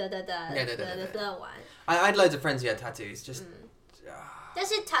one is the third one. I had loads of friends who had tattoos. Just 但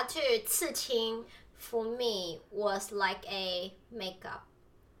是 tattoo 刺青 for me was like a makeup.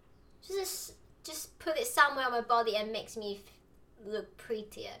 Just put it somewhere on my body and makes me look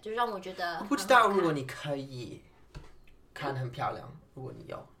prettier. 就让我觉得很好看。不知道如果你可以看很漂亮，如果你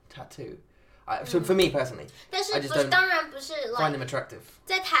有 tattoo. So for me personally, 但是 I 不 just 是 don't 当然不是 find like them attractive.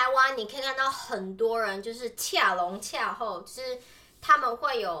 在台湾你可以看到很多人就是恰龙恰后，就是他们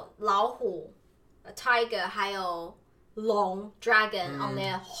会有老虎、tiger 还有龙 dragon on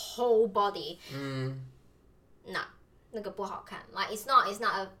their whole body. 那个不好看。Like it's not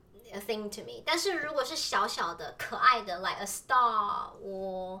a thing to me. 但是如果是小小的可爱的 like a star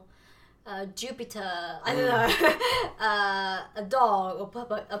or Jupiter, I don't know, a dog or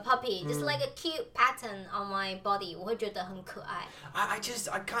a puppy, just like a cute pattern on my body, 我会觉得很可爱。I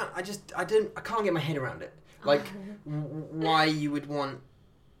can't get my head around it. Like, why you would want?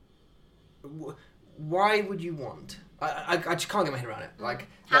 Why would you want? I just can't get my head around it. Like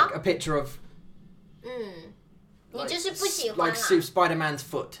a picture of. 你就是不喜欢 like Spider-Man's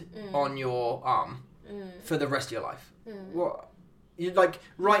foot on your arm for the rest of your life. What? You like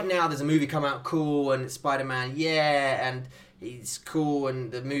right now? There's a movie come out, cool, and it's Spider-Man, yeah, and he's cool,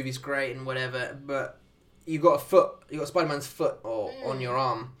 and the movie's great, and whatever. But you got Spider-Man's foot on your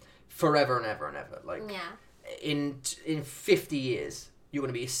arm forever and ever and ever. Like in 50 years, you're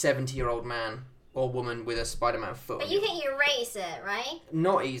going to be a 70-year-old man or woman with a Spider-Man foot. But you can erase it, right?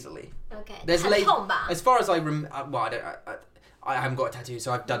 Not easily. Okay. There's 很痛吧 as far as I I haven't got a tattoo,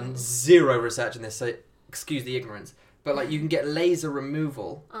 so I've done zero research on this. So excuse the ignorance. But like you can get laser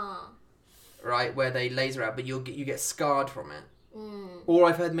removal, right, where they laser out, but you get scarred from it. Or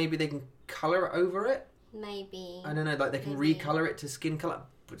I've heard maybe they can color it over it. Maybe. I don't know, like they can recolor it to skin color.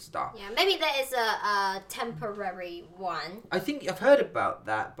 Stuff. Yeah, maybe there is a temporary one. I think I've heard about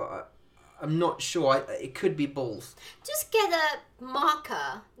that, but I'm not sure. It could be balls. Just get a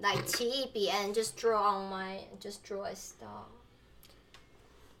marker, like 奇异笔 and just draw a star.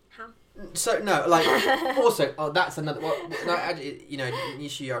 How? So no, like also, that's another. Well, no, actually, 你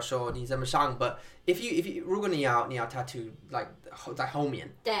需要说你怎么想 but if you 如果你要 tattoo like 在后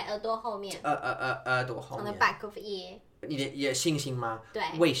面，对，耳朵后面。耳朵后 On 面 the back of ear. 你的也星星吗？对。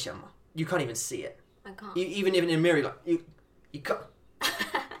为什么 You can't even see it. I can't. Even in a mirror, like you can't.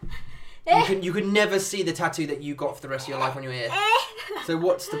 You could never see the tattoo that you got for the rest of your life on your ear. So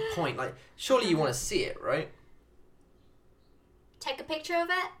what's the point? Like, surely you want to see it, right? Take a picture of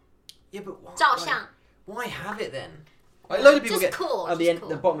it. Yeah, but why? 照相 Why have it then? Like, loads of people Just get cool, at the just end, cool.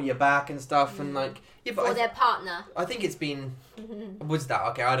 the bottom of your back and stuff, and like, yeah, but for their partner. I think it's been. What's that?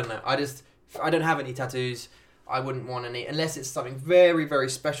 Okay, I don't know. I don't have any tattoos. I wouldn't want any unless it's something very, very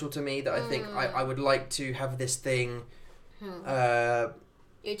special to me that I think I would like to have this thing.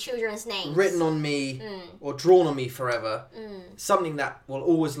 Your children's names. Written on me or drawn on me forever. Something that will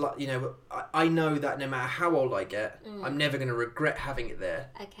always, I know that no matter how old I get, I'm never going to regret having it there.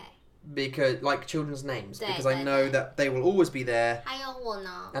 Okay. Because, like children's names, 对 because I know that they will always be there 还有我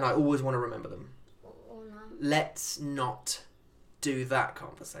呢 and I always want to remember them. 我呢 Let's not do that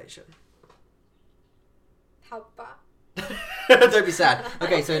conversation. 好吧 Don't be sad.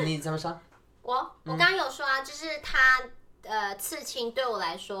 Okay, so 你怎么想？我刚刚有说啊，就是它刺青对我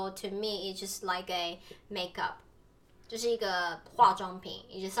来说 ，to me it's just like a makeup，就是一个化妆品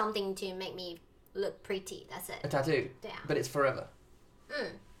 ，it's just something to make me look pretty. That's it. A tattoo. 对啊 But it's forever.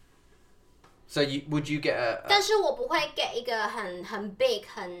 So would you get a 但是我不会 get 一个很 big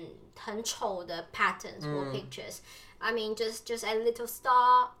很丑的 patterns or pictures. I mean just a little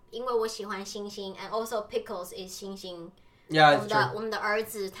star， 因为我喜欢星星 ，and also pickles is 星星。Yeah, 我们的儿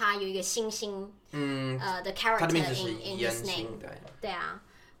子他有一个星星，的 character in his name， 对啊，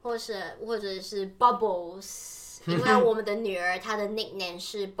或者是 Bubbles， 因为我们的女儿她的 nickname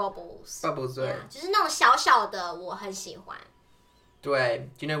是 Bubbles， 对，就是那种小小的我很喜欢。对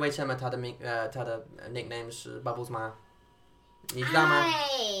 ，Do you know 为什么她的nickname 是 Bubbles 吗？你知道吗？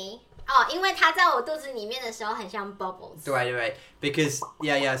因为她在我肚子里面的时候很像 Bubbles。对 ，because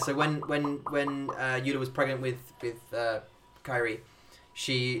so when Yula was pregnant with Kyrie,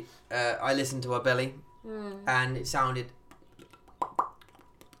 I listened to her belly, and it sounded.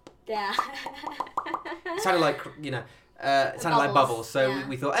 Yeah. It sounded like it sounded like Bubbles. So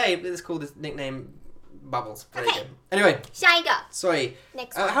we thought, hey, let's call this nickname Bubbles. Okay. Anyway. 下一个。Sorry.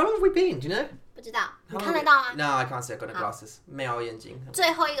 Next one. How long have we been? Do you know? 不知道，你看得到吗 ？No, I can't see. I've got no glasses. 没有眼睛。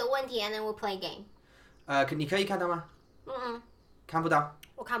最后一个问题 ，and then we'll play game. 你可以看到吗？看不到。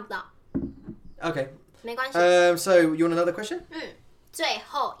我看不到。Okay. 没关系。So you want another question? 最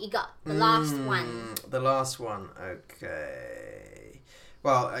后一个 ，the last one. The last one. Okay.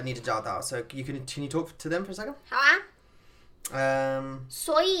 Well, I need to jot that. So can you talk to them for a second? 好啊。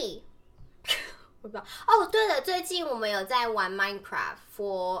所以，我不知道。哦，对了，最近我们有在玩 Minecraft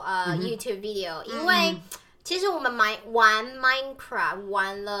for YouTube video，因为其实我们玩 Minecraft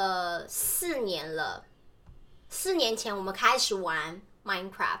玩了4年了。4年前我们开始玩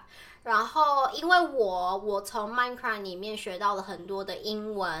Minecraft。然后，因为我从 Minecraft 里面学到了很多的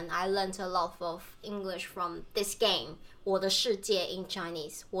英文 ，I learned a lot of English from this game， 我的世界 in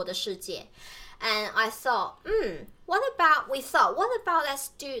Chinese， 我的世界。And I thought, what about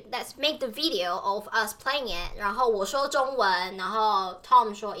let's make the video of us playing it。然后我说中文，然后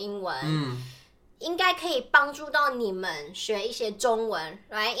Tom 说英文。应该可以帮助到你们学一些中文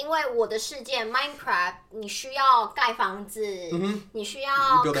 ，right？ 因为我的世界 Minecraft， 你需要盖房子，你需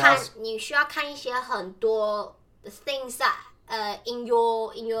要看一些很多 things that in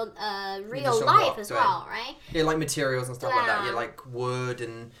your real life as well, right? Yeah, like materials and stuff like that. Yeah, like wood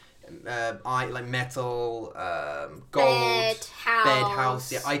and like metal, gold, bed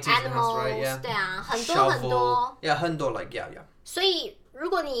house, yeah, items in the house, right? Yeah. 对啊，很多。Yeah, 很多 like yeah. 所以。如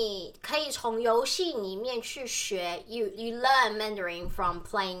果你可以从游戏里面去学 you learn Mandarin from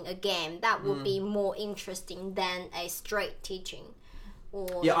playing a game, that would be more interesting than a straight teaching.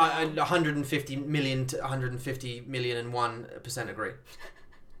 Yeah, I 150 million to 150 million and 1% agree.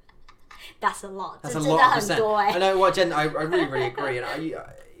 That's a lot. That's a lot of percent. I know what, Jen, I really agree. And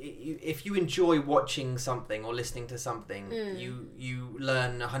if you enjoy watching something or listening to something, you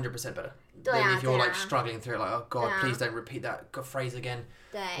learn 100% better. Than if you're like struggling through it, like, oh God, please don't repeat that phrase again.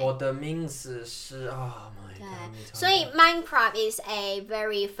 我的名字是 Oh my God. 所以 Minecraft is a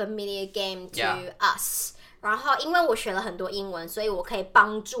very familiar game to us. 然后因为我学了很多英文，所以我可以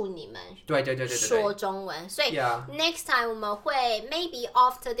帮助你们说中文。所以 next time 我们会 maybe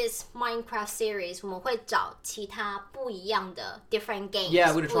after this Minecraft series 我们会找其他不一样的 different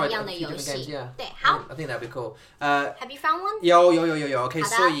games， 不一样的游戏。对，好。I think that'd be cool. Have you found one? 有。Okay,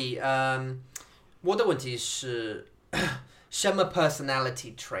 所以我的问题是什么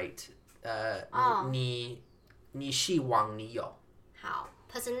personality trait 你希望你有？好。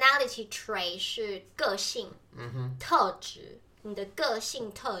Personality trait 是个性，特质，你的个性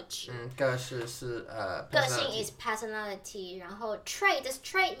特质。个性是个性 is personality， 然后 does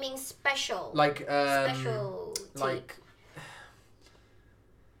trait mean special？ Like specialty. Like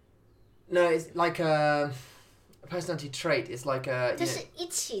no, it's like a personality trait is like a. 这是一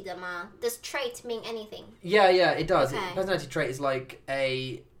起的吗 ？Does trait mean anything? Yeah, it does. Okay. Personality trait is like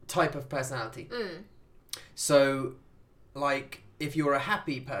a type of personality. So, like. If you're a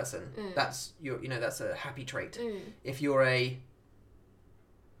happy person, that's that's a happy trait. If you're a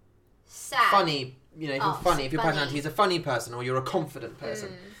sad, funny, if you're funny, if your personality is a funny person or you're a confident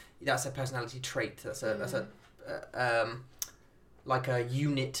person, that's a personality trait. That's a like a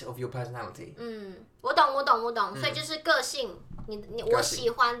unit of your personality. 我懂。所以就是个性，我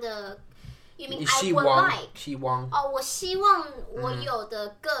喜欢的。You mean I would like? 希望。我希望我有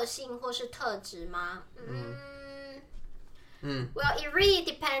的个性或是特质吗？Well, it really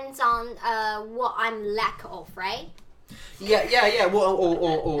depends on what I'm lack of, right? Yeah.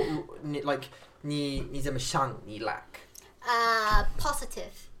 Or like 你怎么想你 lack?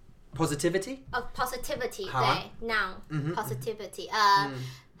 Positive. Positivity? Positivity, 对 ，noun. Positivity.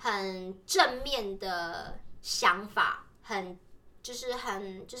 很正面的想法，就是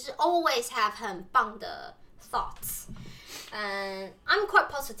always have 很棒的 thoughts. I'm quite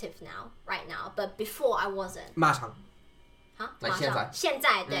positive right now, but before I wasn't. 马上。现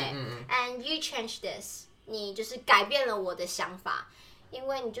在对，and you change this，你就是改变了我的想法，因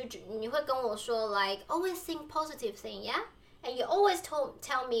为你会跟我说 like always think positive thing, yeah? And you always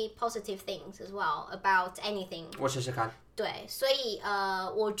tell me positive things as well about anything. 我试试看。对，所以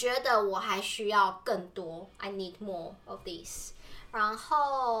我觉得我还需要更多。I need more of these. 然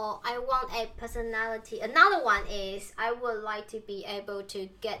后 I want a personality. Another one is I would like to be able to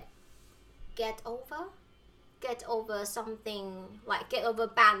get over something, like get over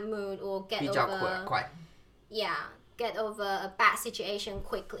bad mood or get 比较 over 快。Yeah, get over a bad situation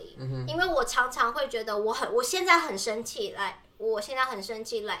quickly. 因为我常常会觉得我现在很生气，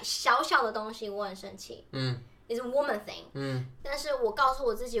来小小的东西我很生气。It's a woman thing. 但是我告诉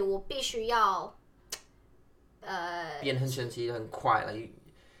我自己，我必须要变很生气很快了，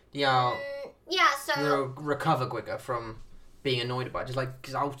你要 Yeah, so recover quicker from being annoyed by it. Just like,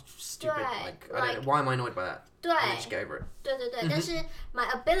 because I was stupid. Like, I don't know, why am I annoyed by that? 对 And then just get over it. 对，但是 my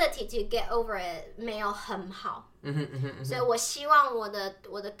ability to get over it 没有很好，所以我希望我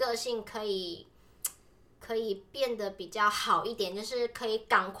的个性可以变得比较好一点，就是可以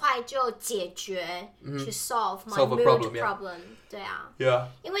赶快就解决，去 solve my mood problem. 对啊， Yeah.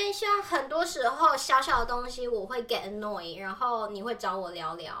 因为像很多时候小小的东西我会 get annoyed， 然后你会找我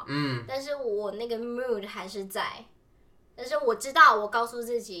聊聊，但是我那个 mood 还是在，但是我知道我告诉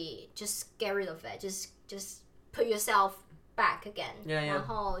自己 just get rid of it, just put yourself back again. Yeah. 然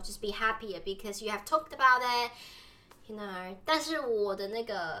后 just be happier because you have talked about it, you know. 但是我的那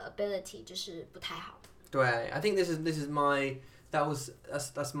个 ability 就是不太好。对 I think this is my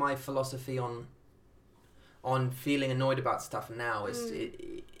that's my philosophy on feeling annoyed about stuff now is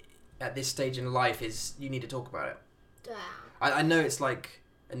at this stage in life is you need to talk about it. 对啊， I know it's like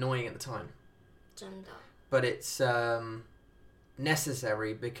annoying at the time, 真的。but it's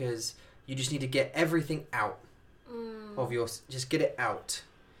necessary because you just need to get everything out of just get it out,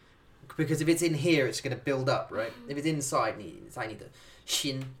 because if it's in here it's going to build up, right? If it's inside 你的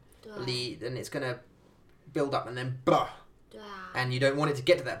心里 then it's going to build up and then blah. 对啊， And you don't want it to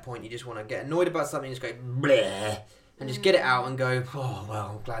get to that point. You just want to get annoyed about something, just go bleh, and just get it out and go, oh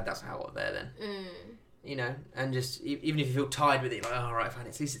well, I'm glad that's out there then. You know, and just even if you feel tired with it, like, all right, fine,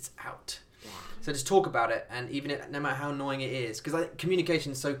 at least it's out. Yeah. So just talk about it, and even no matter how annoying it is, because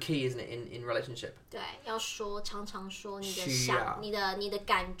communication is so key, isn't it, in relationship? 对，要说，常常说你的需要你的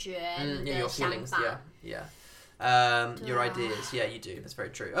感觉，你 your 的想 feelings, 法。 yeah. Your ideas, yeah, you do. That's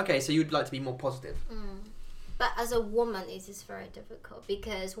very true. Okay, so you'd like to be more positive. But as a woman, it is very difficult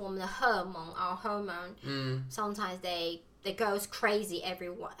because 我们的荷尔蒙 our hormone, sometimes they goes crazy every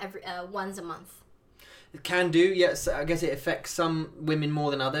once a month. It can do, yes. I guess it affects some women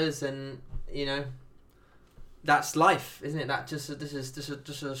more than others, and you know, that's life, isn't it? That this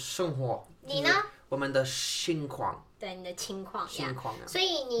is 生活。你呢？我们的情况。对你的情况呀。情况呀。所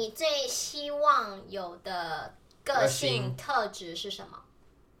以你最希望有的个性特质是什么？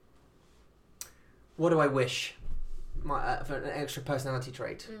 What do I wish? For an extra personality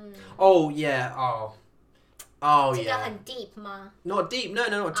trait. Oh yeah. Oh 这个 yeah. 很 deep 吗？ Not deep. No,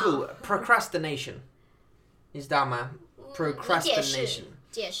 not at all. Procrastination. 你知道吗？ Procrastination.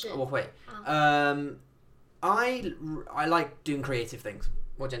 解释。我会。I like doing creative things.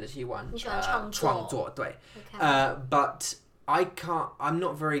 我真的喜欢。你喜欢创作。创作，对。But I'm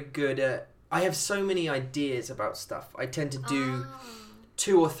not very good at. I have so many ideas about stuff. I tend to do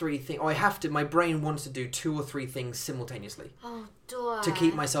 2 or 3 things. I have to. My brain wants to do 2 or 3 things simultaneously. 对。 To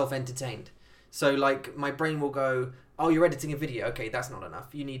keep myself entertained. So like my brain will go, oh, you're editing a video. Okay, that's not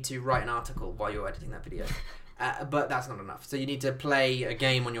enough. You need to write an article while you're editing that video. But that's not enough. So you need to play a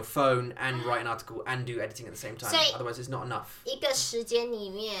game on your phone and write an article and do editing at the same time. Otherwise, it's not enough. 一个时间里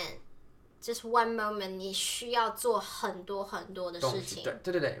面 just one moment 你需要做很多很多的事情。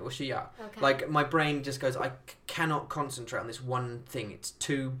对，我需要。 Okay. Like my brain just goes, I cannot concentrate on this one thing. It's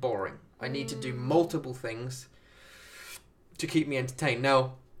too boring. I need to do multiple things to keep me entertained.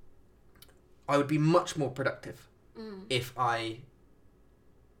 Now, I would be much more productive if I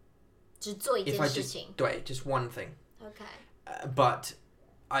只做一件事情。对， just one thing. Okay. But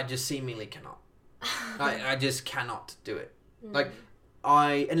I just seemingly cannot. I just cannot do it. Like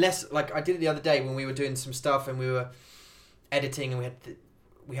unless like I did it the other day when we were doing some stuff and we were editing and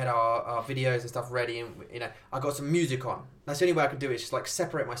we had our videos and stuff ready, and you know I got some music on. That's the only way I could do it. Is just like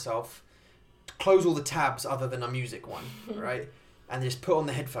separate myself, close all the tabs other than a music one, right? And just put on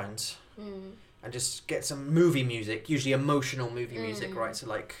the headphones and just get some movie music, usually emotional movie music, right? So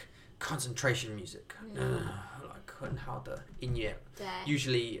like concentration music, like 很好的音乐，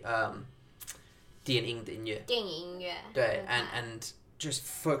 usually 电影的音乐， 电影音乐， 对， and just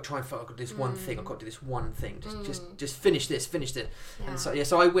try and focus on this one thing. I've got to do this one thing. Just finish this. And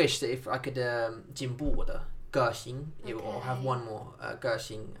so I wish that if I could 进步我的个性 or have one more 个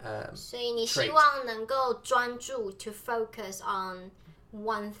性所以你希望能够专注 to focus on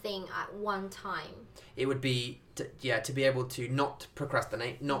one thing at one time. It would be to be able to not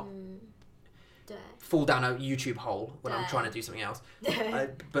procrastinate, not 对 fall down a YouTube hole when I'm trying to do something else,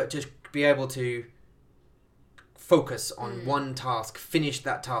 but just be able to focus on one task, finish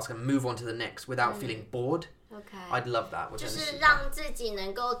that task, and move on to the next without feeling bored. Okay. I'd love that. 就是让自己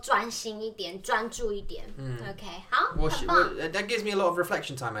能够专心一点，专注一点。Okay， 好，很棒。 That gives me a lot of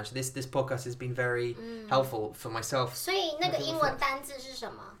reflection time. Actually, this podcast has been very helpful for myself. 所以那个英文单字是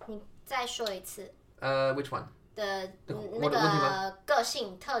什么？你再说一次。Which one? 的那个个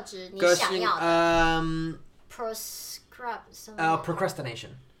性特质，你想要的。Prescribe 什么？Procrastination.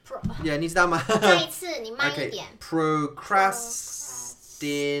 Yeah, 你知道吗？再一次，你慢一点。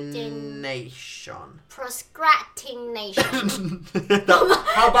Procrastination. Procrastination.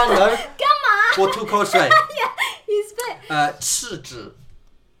 好棒哦！干嘛？我吐口水。You spit. 迟滞。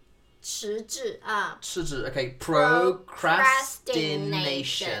迟滞啊。迟滞 ，OK.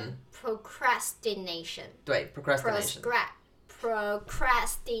 Procrastination. Procrastination. 对 ，procrastination.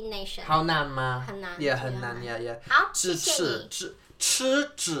 Procrastination. 好难吗？很难。也很难 ，Yeah. 好，谢谢你。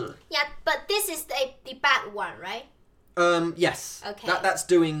迟滞。Yeah, but this is the bad one, right? Yes. Okay. That's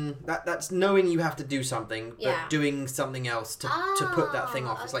doing that's knowing you have to do something, but Yeah. doing something else to put that thing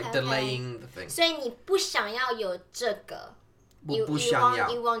off. It's like okay. delaying the thing. 所以你不想要有这个。我不想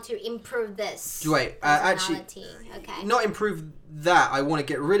要。 You want to improve this. 对 actually, okay. not improve that. I want to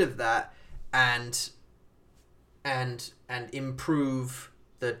get rid of that and improve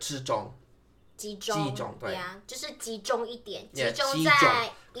the 集中。集中，对啊，就是集中一点， Yeah, 集中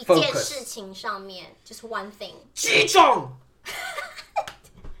在一件事情上面，就是 one thing。集中。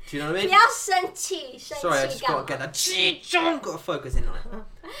Do you know what I mean? 不要生气，生气 Sorry, I just got to get that 集中 got to focus in on it.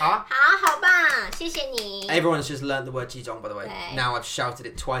 好棒，谢谢你。 Everyone's just learned the word 集中, by the way. 对 Now I've shouted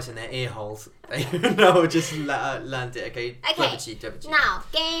it twice in their ear holes. They now just learned it, okay? 对不起。 Now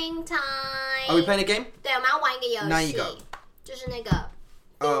game time. Are we playing a game? 对，我们要玩一个游戏。哪一个？就是那个。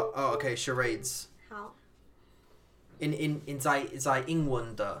Oh, okay, charades. 好。在英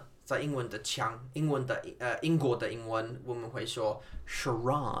文的腔，英国的英文我们会说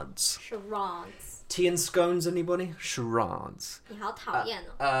charades. Charades. Tea and scones, anybody? Charades. 你好讨厌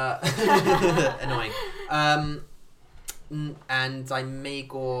哦。Annoying. And 在美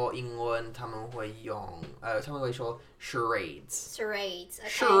国英文他们会说 charades. Charades. Okay.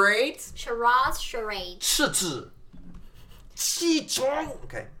 Charades. Charades. 赤子。集中.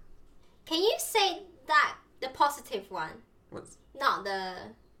 Okay. Can you say that the positive one, What's not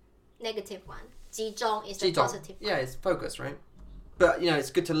the negative one? 集中 is the positive one. Yeah, it's focus, right? But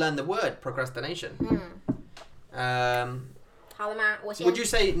it's good to learn the word procrastination. 好了吗？我先。 Would you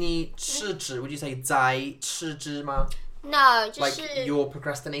say 你迟滞 Would you say 在迟滞吗？ No, 就是 Like you're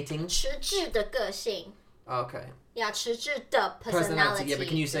procrastinating. 迟滞的个性。Okay. Yeah, 迟滞的 Personality. personality. Yeah, but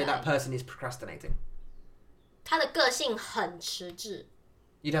can you say that person is procrastinating? 他的个性很迟滞。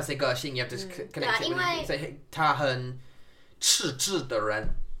 You don't say 个性 you have to connect it with you say 他很迟滞的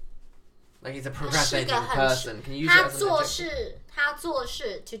人 Like he's a procrastinating person. Can you use it as an adjective? 他做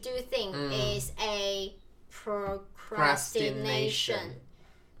事 to do thing is a procrastination.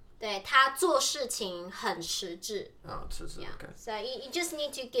 对，他做事情很迟滞。 Oh, 迟滞 Yeah. Okay. So you just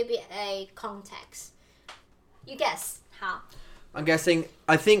need to give it a context. You guess. 好。 I'm guessing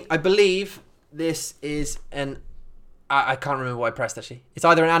I believe this is I can't remember what I pressed actually. It's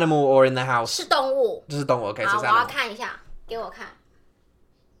either an animal or in the house. 是动物。这是动物 Okay, 好， so 我 it's 要 animal. 看一下，给我看。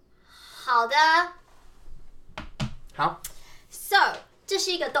好的。好 So 这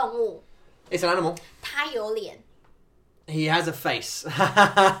是一个动物。 It's an animal. 它有脸。 He has a face.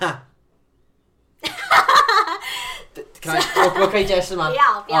 Can I 我可以解释吗？不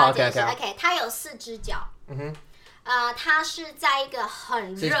要解释。 Okay. OK， 它有4只脚。它是在一个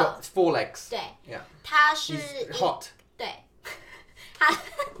很 So he's 热。 got 4 legs. 对。 Yeah. 它是 He's hot. 对。它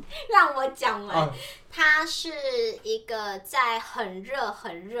让我讲完。 Oh. 它是一个在很热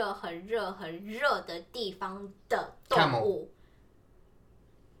的地方的动物。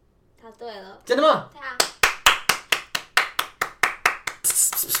答对了。真的吗？对啊。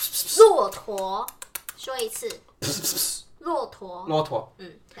骆驼，说一次。骆驼。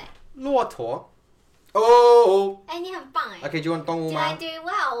对。骆驼。Oh. 你很棒哎。 Okay, do you want 动物 Did 吗 I do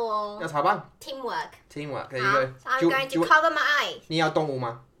well 哦？要好棒 Teamwork. Teamwork. There 好 you go. I'm Do you- going do you to want- cover my eye. 你要动物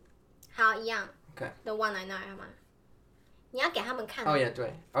吗？好，一样。 Okay. The one I know 好吗？你要给他们看。 Oh yeah,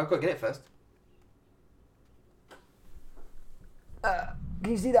 对。I've got to get it first.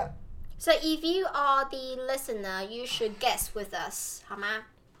 Can you see that? So if you are the listener, you should guess with us, 好吗?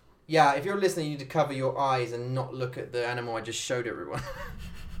 Yeah, if you're listening, you need to cover your eyes and not look at the animal I just showed everyone.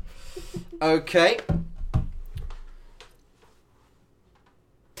 Okay.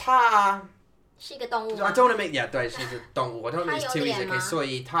 它是一个动物吗？ I don't want to make 对，是一个动物。I don't want to make it too easy. 所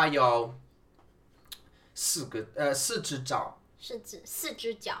以它有四只脚。四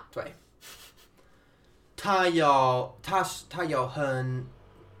只脚。对。它有很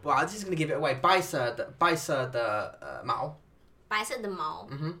，Wow, this is going to give it away. 白色的毛。白色的毛。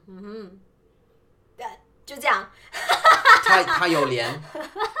就这样。它有脸。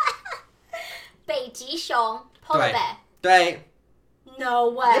北极熊 ，polar bear。对。No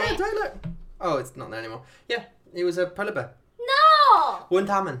way. Yeah, don't look. Oh, it's not there anymore. Yeah, it was a polar bear. No. 问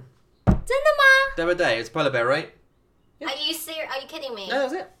他们。真的吗？The other day, it's polar bear, right? Yeah. Are you serious? Are you kidding me? No,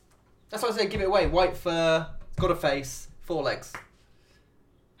 that's it. That's why I said give it away. White fur, got a face, 4 legs.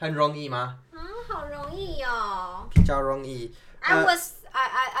 很容易吗？好容易哦。比较容易。I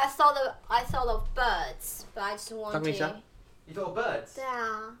thought of birds, but I just want to. You thought of birds? 对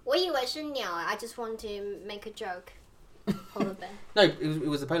啊，我以为是鸟。I just want to make a joke. Polar bear. No, it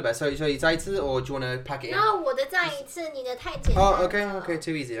was a polar bear. So you 再一次 or do you want to pack it in? No, 我的再一次，你的太简单。Oh, okay,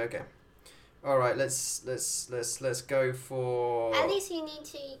 too easy. Okay. All right, let's go for. At least you need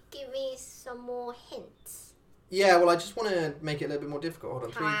to give me some more hints. Yeah, well, I just want to make it a little bit more difficult. Hold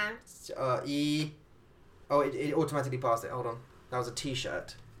on, 好啊。Oh, it automatically passed it. Hold on, that was a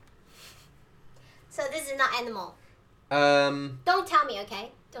T-shirt. So this is not animal. Don't tell me,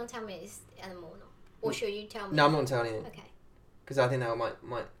 okay? Don't tell me it's animal. No. Or should you tell me? No, I'm not telling you. Okay. Because I think that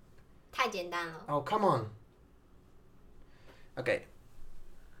might. 太简单了。Oh, come on. Okay.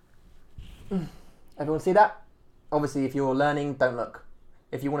 Everyone see that? Obviously, if you're learning, don't look.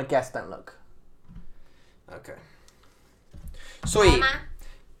 If you want to guess, don't look. Okay. 所以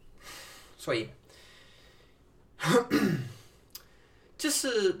这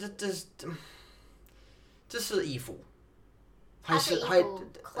是衣服，还是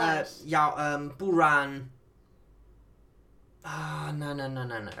不然no.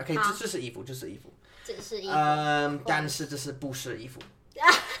 OK， 这是衣服，但是这是不是衣服？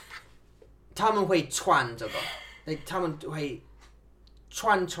他们会穿这个，他们会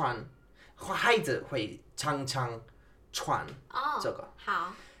穿，孩子会常常穿这个。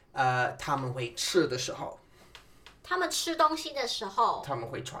好。他们会吃的时候，他们吃东西的时候，他们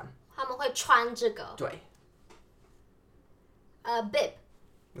会穿这个。对。bib。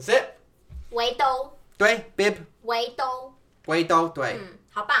That's it。围兜。对 ，bib。围兜。对。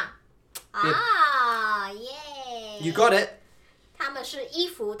好棒。啊，耶 You got it。他们是衣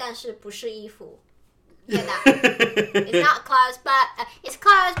服，但是不是衣服。Get that? It's not clothes, but it's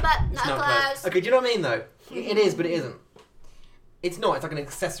clothes, but not clothes. Okay, do you know what I mean though? It is, but it isn't. It's not. It's like an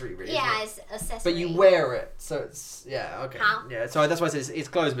accessory, really. Yeah, it's accessory. But you wear it, so it's okay. 好 Yeah, so that's why I said it's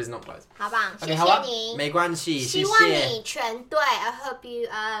clothes, but it's not clothes. 好棒， Okay, 谢好吧谢你。没关系，谢谢。希望你全对。I hope you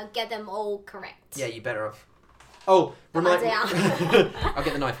get them all correct. Yeah, you better off. Oh,这样 I'll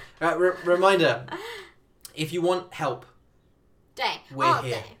get the knife. Reminder: if you want help, 对 we're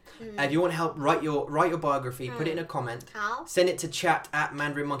here. 对 If you want help, write your biography, put it in a comment, 好 send it to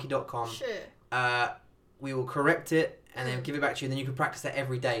chat@mandarinmonkey.com. 是 We will correct it and then give it back to you, and then you can practice that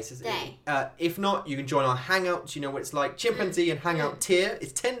every day. So, Day. If not, you can join our Hangouts. You know what it's like. Chimpanzee and Hangout tier.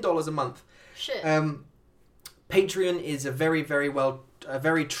 It's $10 a month. 是 Patreon is a very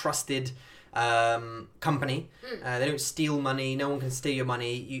trusted company. They don't steal money. No one can steal your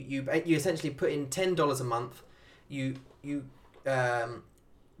money. You essentially put in $10 a month. You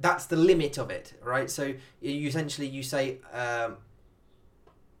that's the limit of it, right? So you essentially say,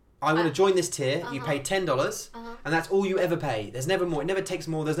 I want to join this tier. You pay $10, and that's all you ever pay. There's never more. It never takes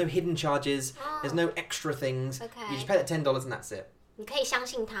more. There's no hidden charges. There's no extra things. Okay. You just pay that $10, and that's it. 你可以相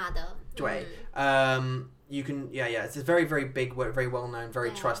信他的。对。You can, it's a very, very big, very well-known,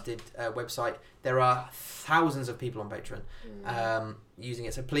 very trusted website. There are thousands of people on Patreon using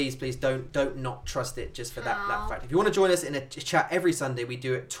it. So please don't not trust it just for that fact. If you want to join us in a chat every Sunday, we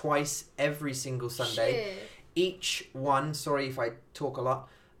do it twice every single Sunday. Each one, sorry if I talk a lot,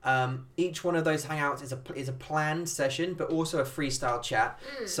 each one of those hangouts is a planned session, but also a freestyle chat.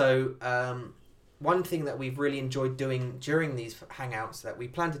 So one thing that we've really enjoyed doing during these hangouts that we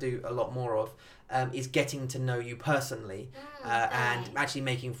plan to do a lot more of is getting to know you personally and actually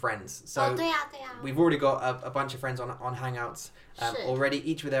making friends. So 对啊 we've already got a bunch of friends on Hangouts already,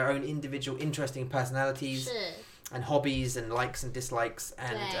 each with their own individual interesting personalities. hobbies and likes and dislikes,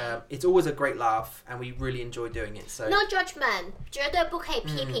 and it's always a great laugh, and we really enjoy doing it. So no judgment， 绝对不可以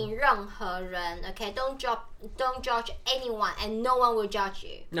批评任何人。Okay, don't judge anyone, and no one will judge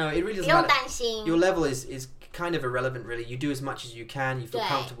you. No, it really doesn't matter. 不用担心。 Your level is kind of irrelevant, really. You do as much as you can. You feel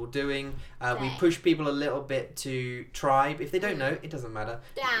comfortable doing. We push people a little bit to try. If they don't know, it doesn't matter.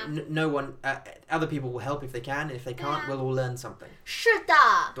 No one, other people will help if they can. And if they can't, we'll all learn something. 是的。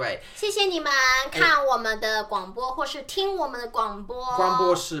对。谢谢你们看我们的广播，或是听我们的广播。广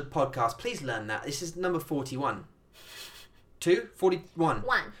播是 podcast. Please learn that. This is number 41. 41.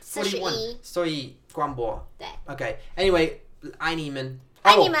 41。所以广播。对。Okay. Anyway, 爱你们。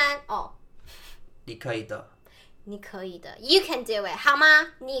爱你们哦。你可以的。你可以的 ，You can do it， 好吗？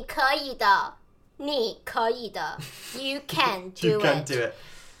你可以的，你可以的 ，You can do it。 You can do it.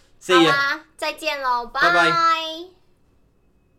 See ya. 好啦，再见喽，拜拜。